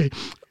day. Okay,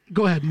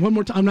 go ahead. One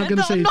more time. I'm not going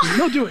to say anything.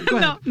 No, do it. Go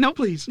ahead. No,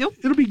 please. Nope.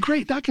 It'll be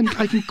great. I can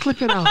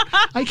clip it out.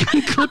 I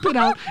can clip it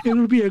out, and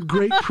it'll be a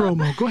great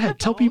promo. Go ahead.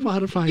 Tell people how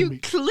to find me.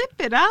 You clip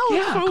it out?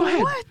 Yeah, for go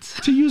ahead. What?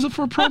 To use it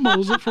for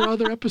promos or for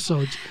other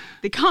episodes.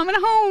 The Common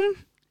Home.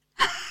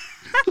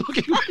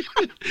 Okay,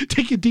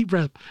 take a deep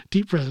breath.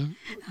 Deep breath.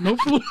 No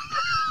fooling.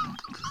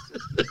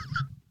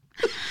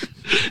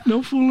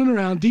 No fooling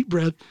around. Deep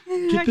breath.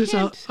 Get this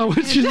out. I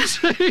want you to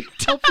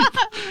tell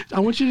people. I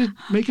want you to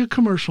make a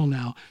commercial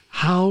now.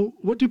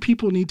 What do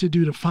people need to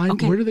do to find?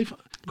 Okay. Where do they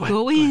find?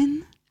 Go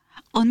in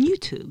on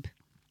YouTube.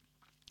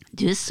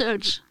 Do a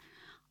search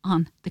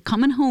on the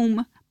Common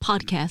Home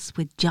Podcast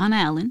with John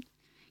Allen.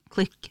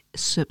 Click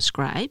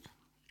subscribe.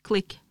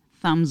 Click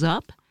thumbs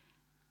up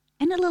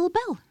and a little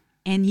bell.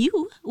 And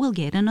you will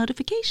get a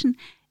notification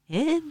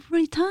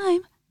every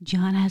time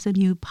John has a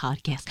new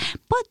podcast.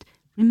 But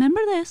remember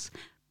this,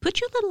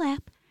 put your little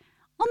app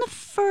on the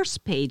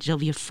first page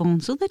of your phone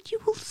so that you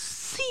will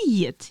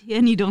see it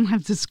and you don't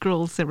have to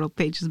scroll several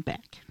pages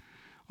back.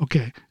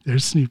 Okay,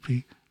 there's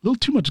Snoopy. A little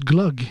too much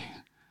glug.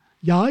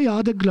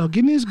 Yeah, the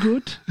glugging is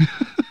good.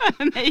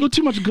 A little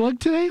too much glug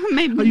today?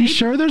 Are you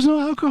sure there's no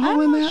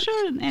alcohol in that? I'm not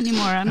sure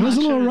anymore. That was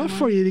a little rough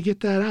for you to get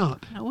that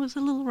out. That was a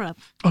little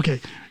rough.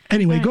 Okay.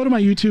 Anyway, go to my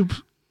YouTube,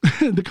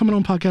 the Coming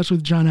Home Podcast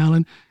with John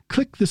Allen.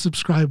 Click the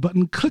subscribe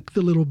button. Click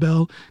the little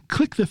bell.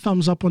 Click the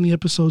thumbs up on the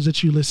episodes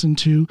that you listen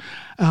to.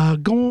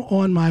 Go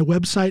on my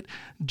website,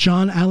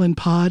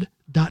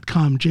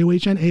 johnallenpod.com,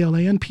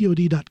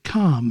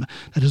 JOHNALANPOD.com.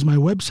 That is my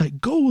website.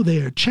 Go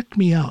there. Check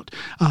me out.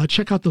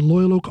 Check out the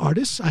Loyal Oak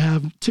artists. I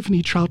have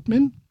Tiffany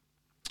Troutman.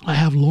 I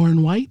have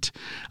Lauren White.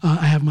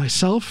 I have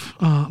myself.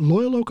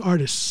 Loyal Oak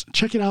artists.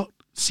 Check it out.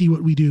 See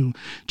what we do.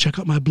 Check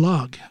out my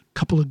blog.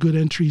 Couple of good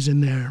entries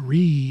in there.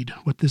 Read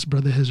what this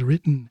brother has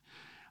written.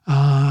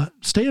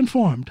 Stay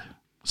informed.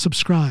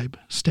 Subscribe.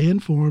 Stay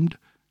informed.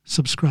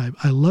 Subscribe.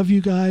 I love you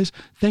guys.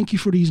 Thank you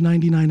for these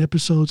 99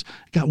 episodes.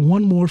 Got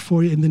one more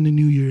for you, and then the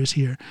new year is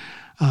here.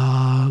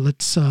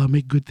 Let's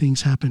make good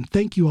things happen.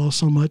 Thank you all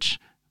so much.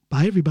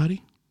 Bye,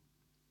 everybody.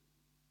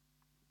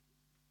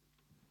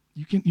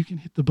 You can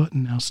hit the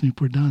button now,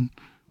 Snoop. We're done.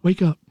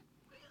 Wake up.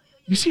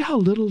 You see how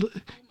little...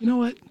 You know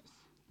what?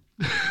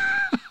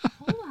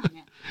 Hold on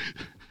now.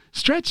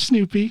 Stretch,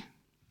 Snoopy.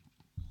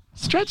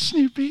 Stretch,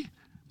 Snoopy.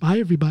 Bye,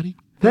 everybody.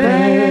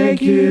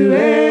 Thank you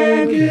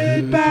and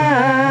goodbye.